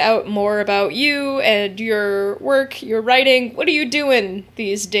find out more about you and your work, your writing? What are you doing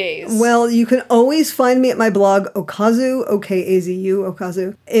these days? Well, you can always find me at my blog, Okazu, O-K-A-Z-U,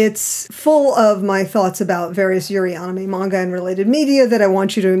 Okazu. It's full of my thoughts about various Yuri anime, manga, and related media that I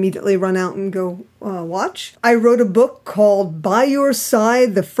want you to immediately run out and go watch. I wrote a book called By Your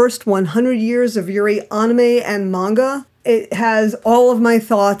Side, The First 100 Years of Yuri Anime and Manga. It has all of my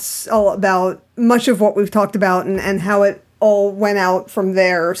thoughts all about much of what we've talked about and how it all went out from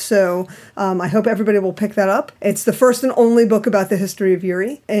there. So I hope everybody will pick that up. It's the first and only book about the history of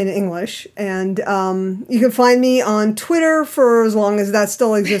Yuri in English. And you can find me on Twitter for as long as that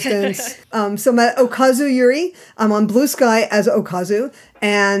still exists. So I'm at Okazu Yuri. I'm on Blue Sky as Okazu.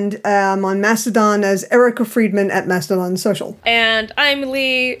 And I'm on Mastodon as Erica Friedman at Mastodon Social. And I'm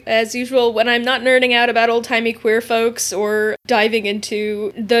Lee, as usual, when I'm not nerding out about old-timey queer folks or diving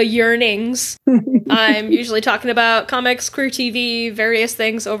into the yearnings. I'm usually talking about comics, queer TV, various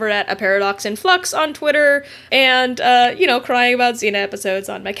things over at A Paradox in Flux on Twitter, and, crying about Xena episodes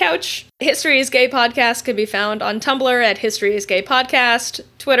on my couch. History is Gay Podcast can be found on Tumblr at History is Gay Podcast,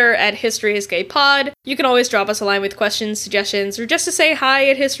 Twitter at History is Gay Pod. You can always drop us a line with questions, suggestions, or just to say hi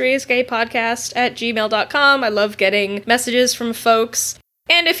at historyisgaypodcast at gmail.com. I love getting messages from folks.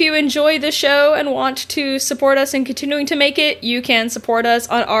 And if you enjoy the show and want to support us in continuing to make it, you can support us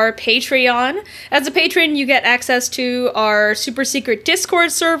on our Patreon. As a patron, you get access to our super secret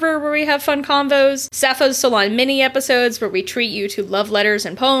Discord server where we have fun convos, Sappho's Salon mini episodes where we treat you to love letters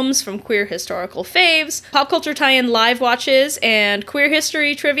and poems from queer historical faves, pop culture tie-in live watches, and queer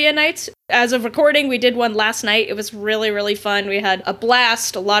history trivia nights. As of recording, we did one last night. It was really, really fun. We had a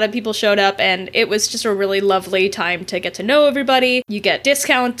blast. A lot of people showed up, and it was just a really lovely time to get to know everybody. You get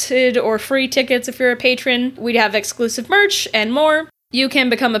discounted or free tickets if you're a patron. We'd have exclusive merch and more. You can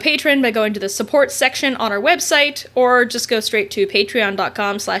become a patron by going to the support section on our website, or just go straight to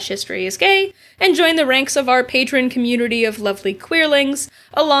patreon.com/historyisgay and join the ranks of our patron community of lovely queerlings,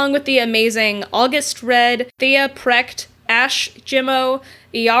 along with the amazing August Red, Thea Precht, Ash Jimmo,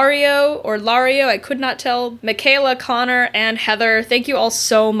 Iario or Lario, I could not tell, Michaela, Connor, and Heather. Thank you all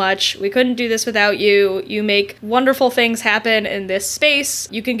so much. We couldn't do this without you. You make wonderful things happen in this space.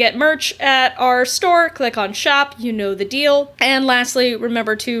 You can get merch at our store. Click on shop. You know the deal. And lastly,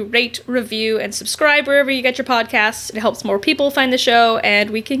 remember to rate, review, and subscribe wherever you get your podcasts. It helps more people find the show,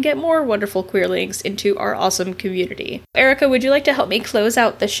 and we can get more wonderful queerlings into our awesome community. Erica, would you like to help me close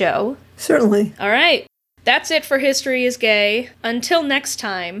out the show? Certainly. All right. That's it for History is Gay. Until next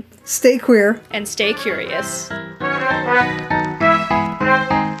time, stay queer and stay curious.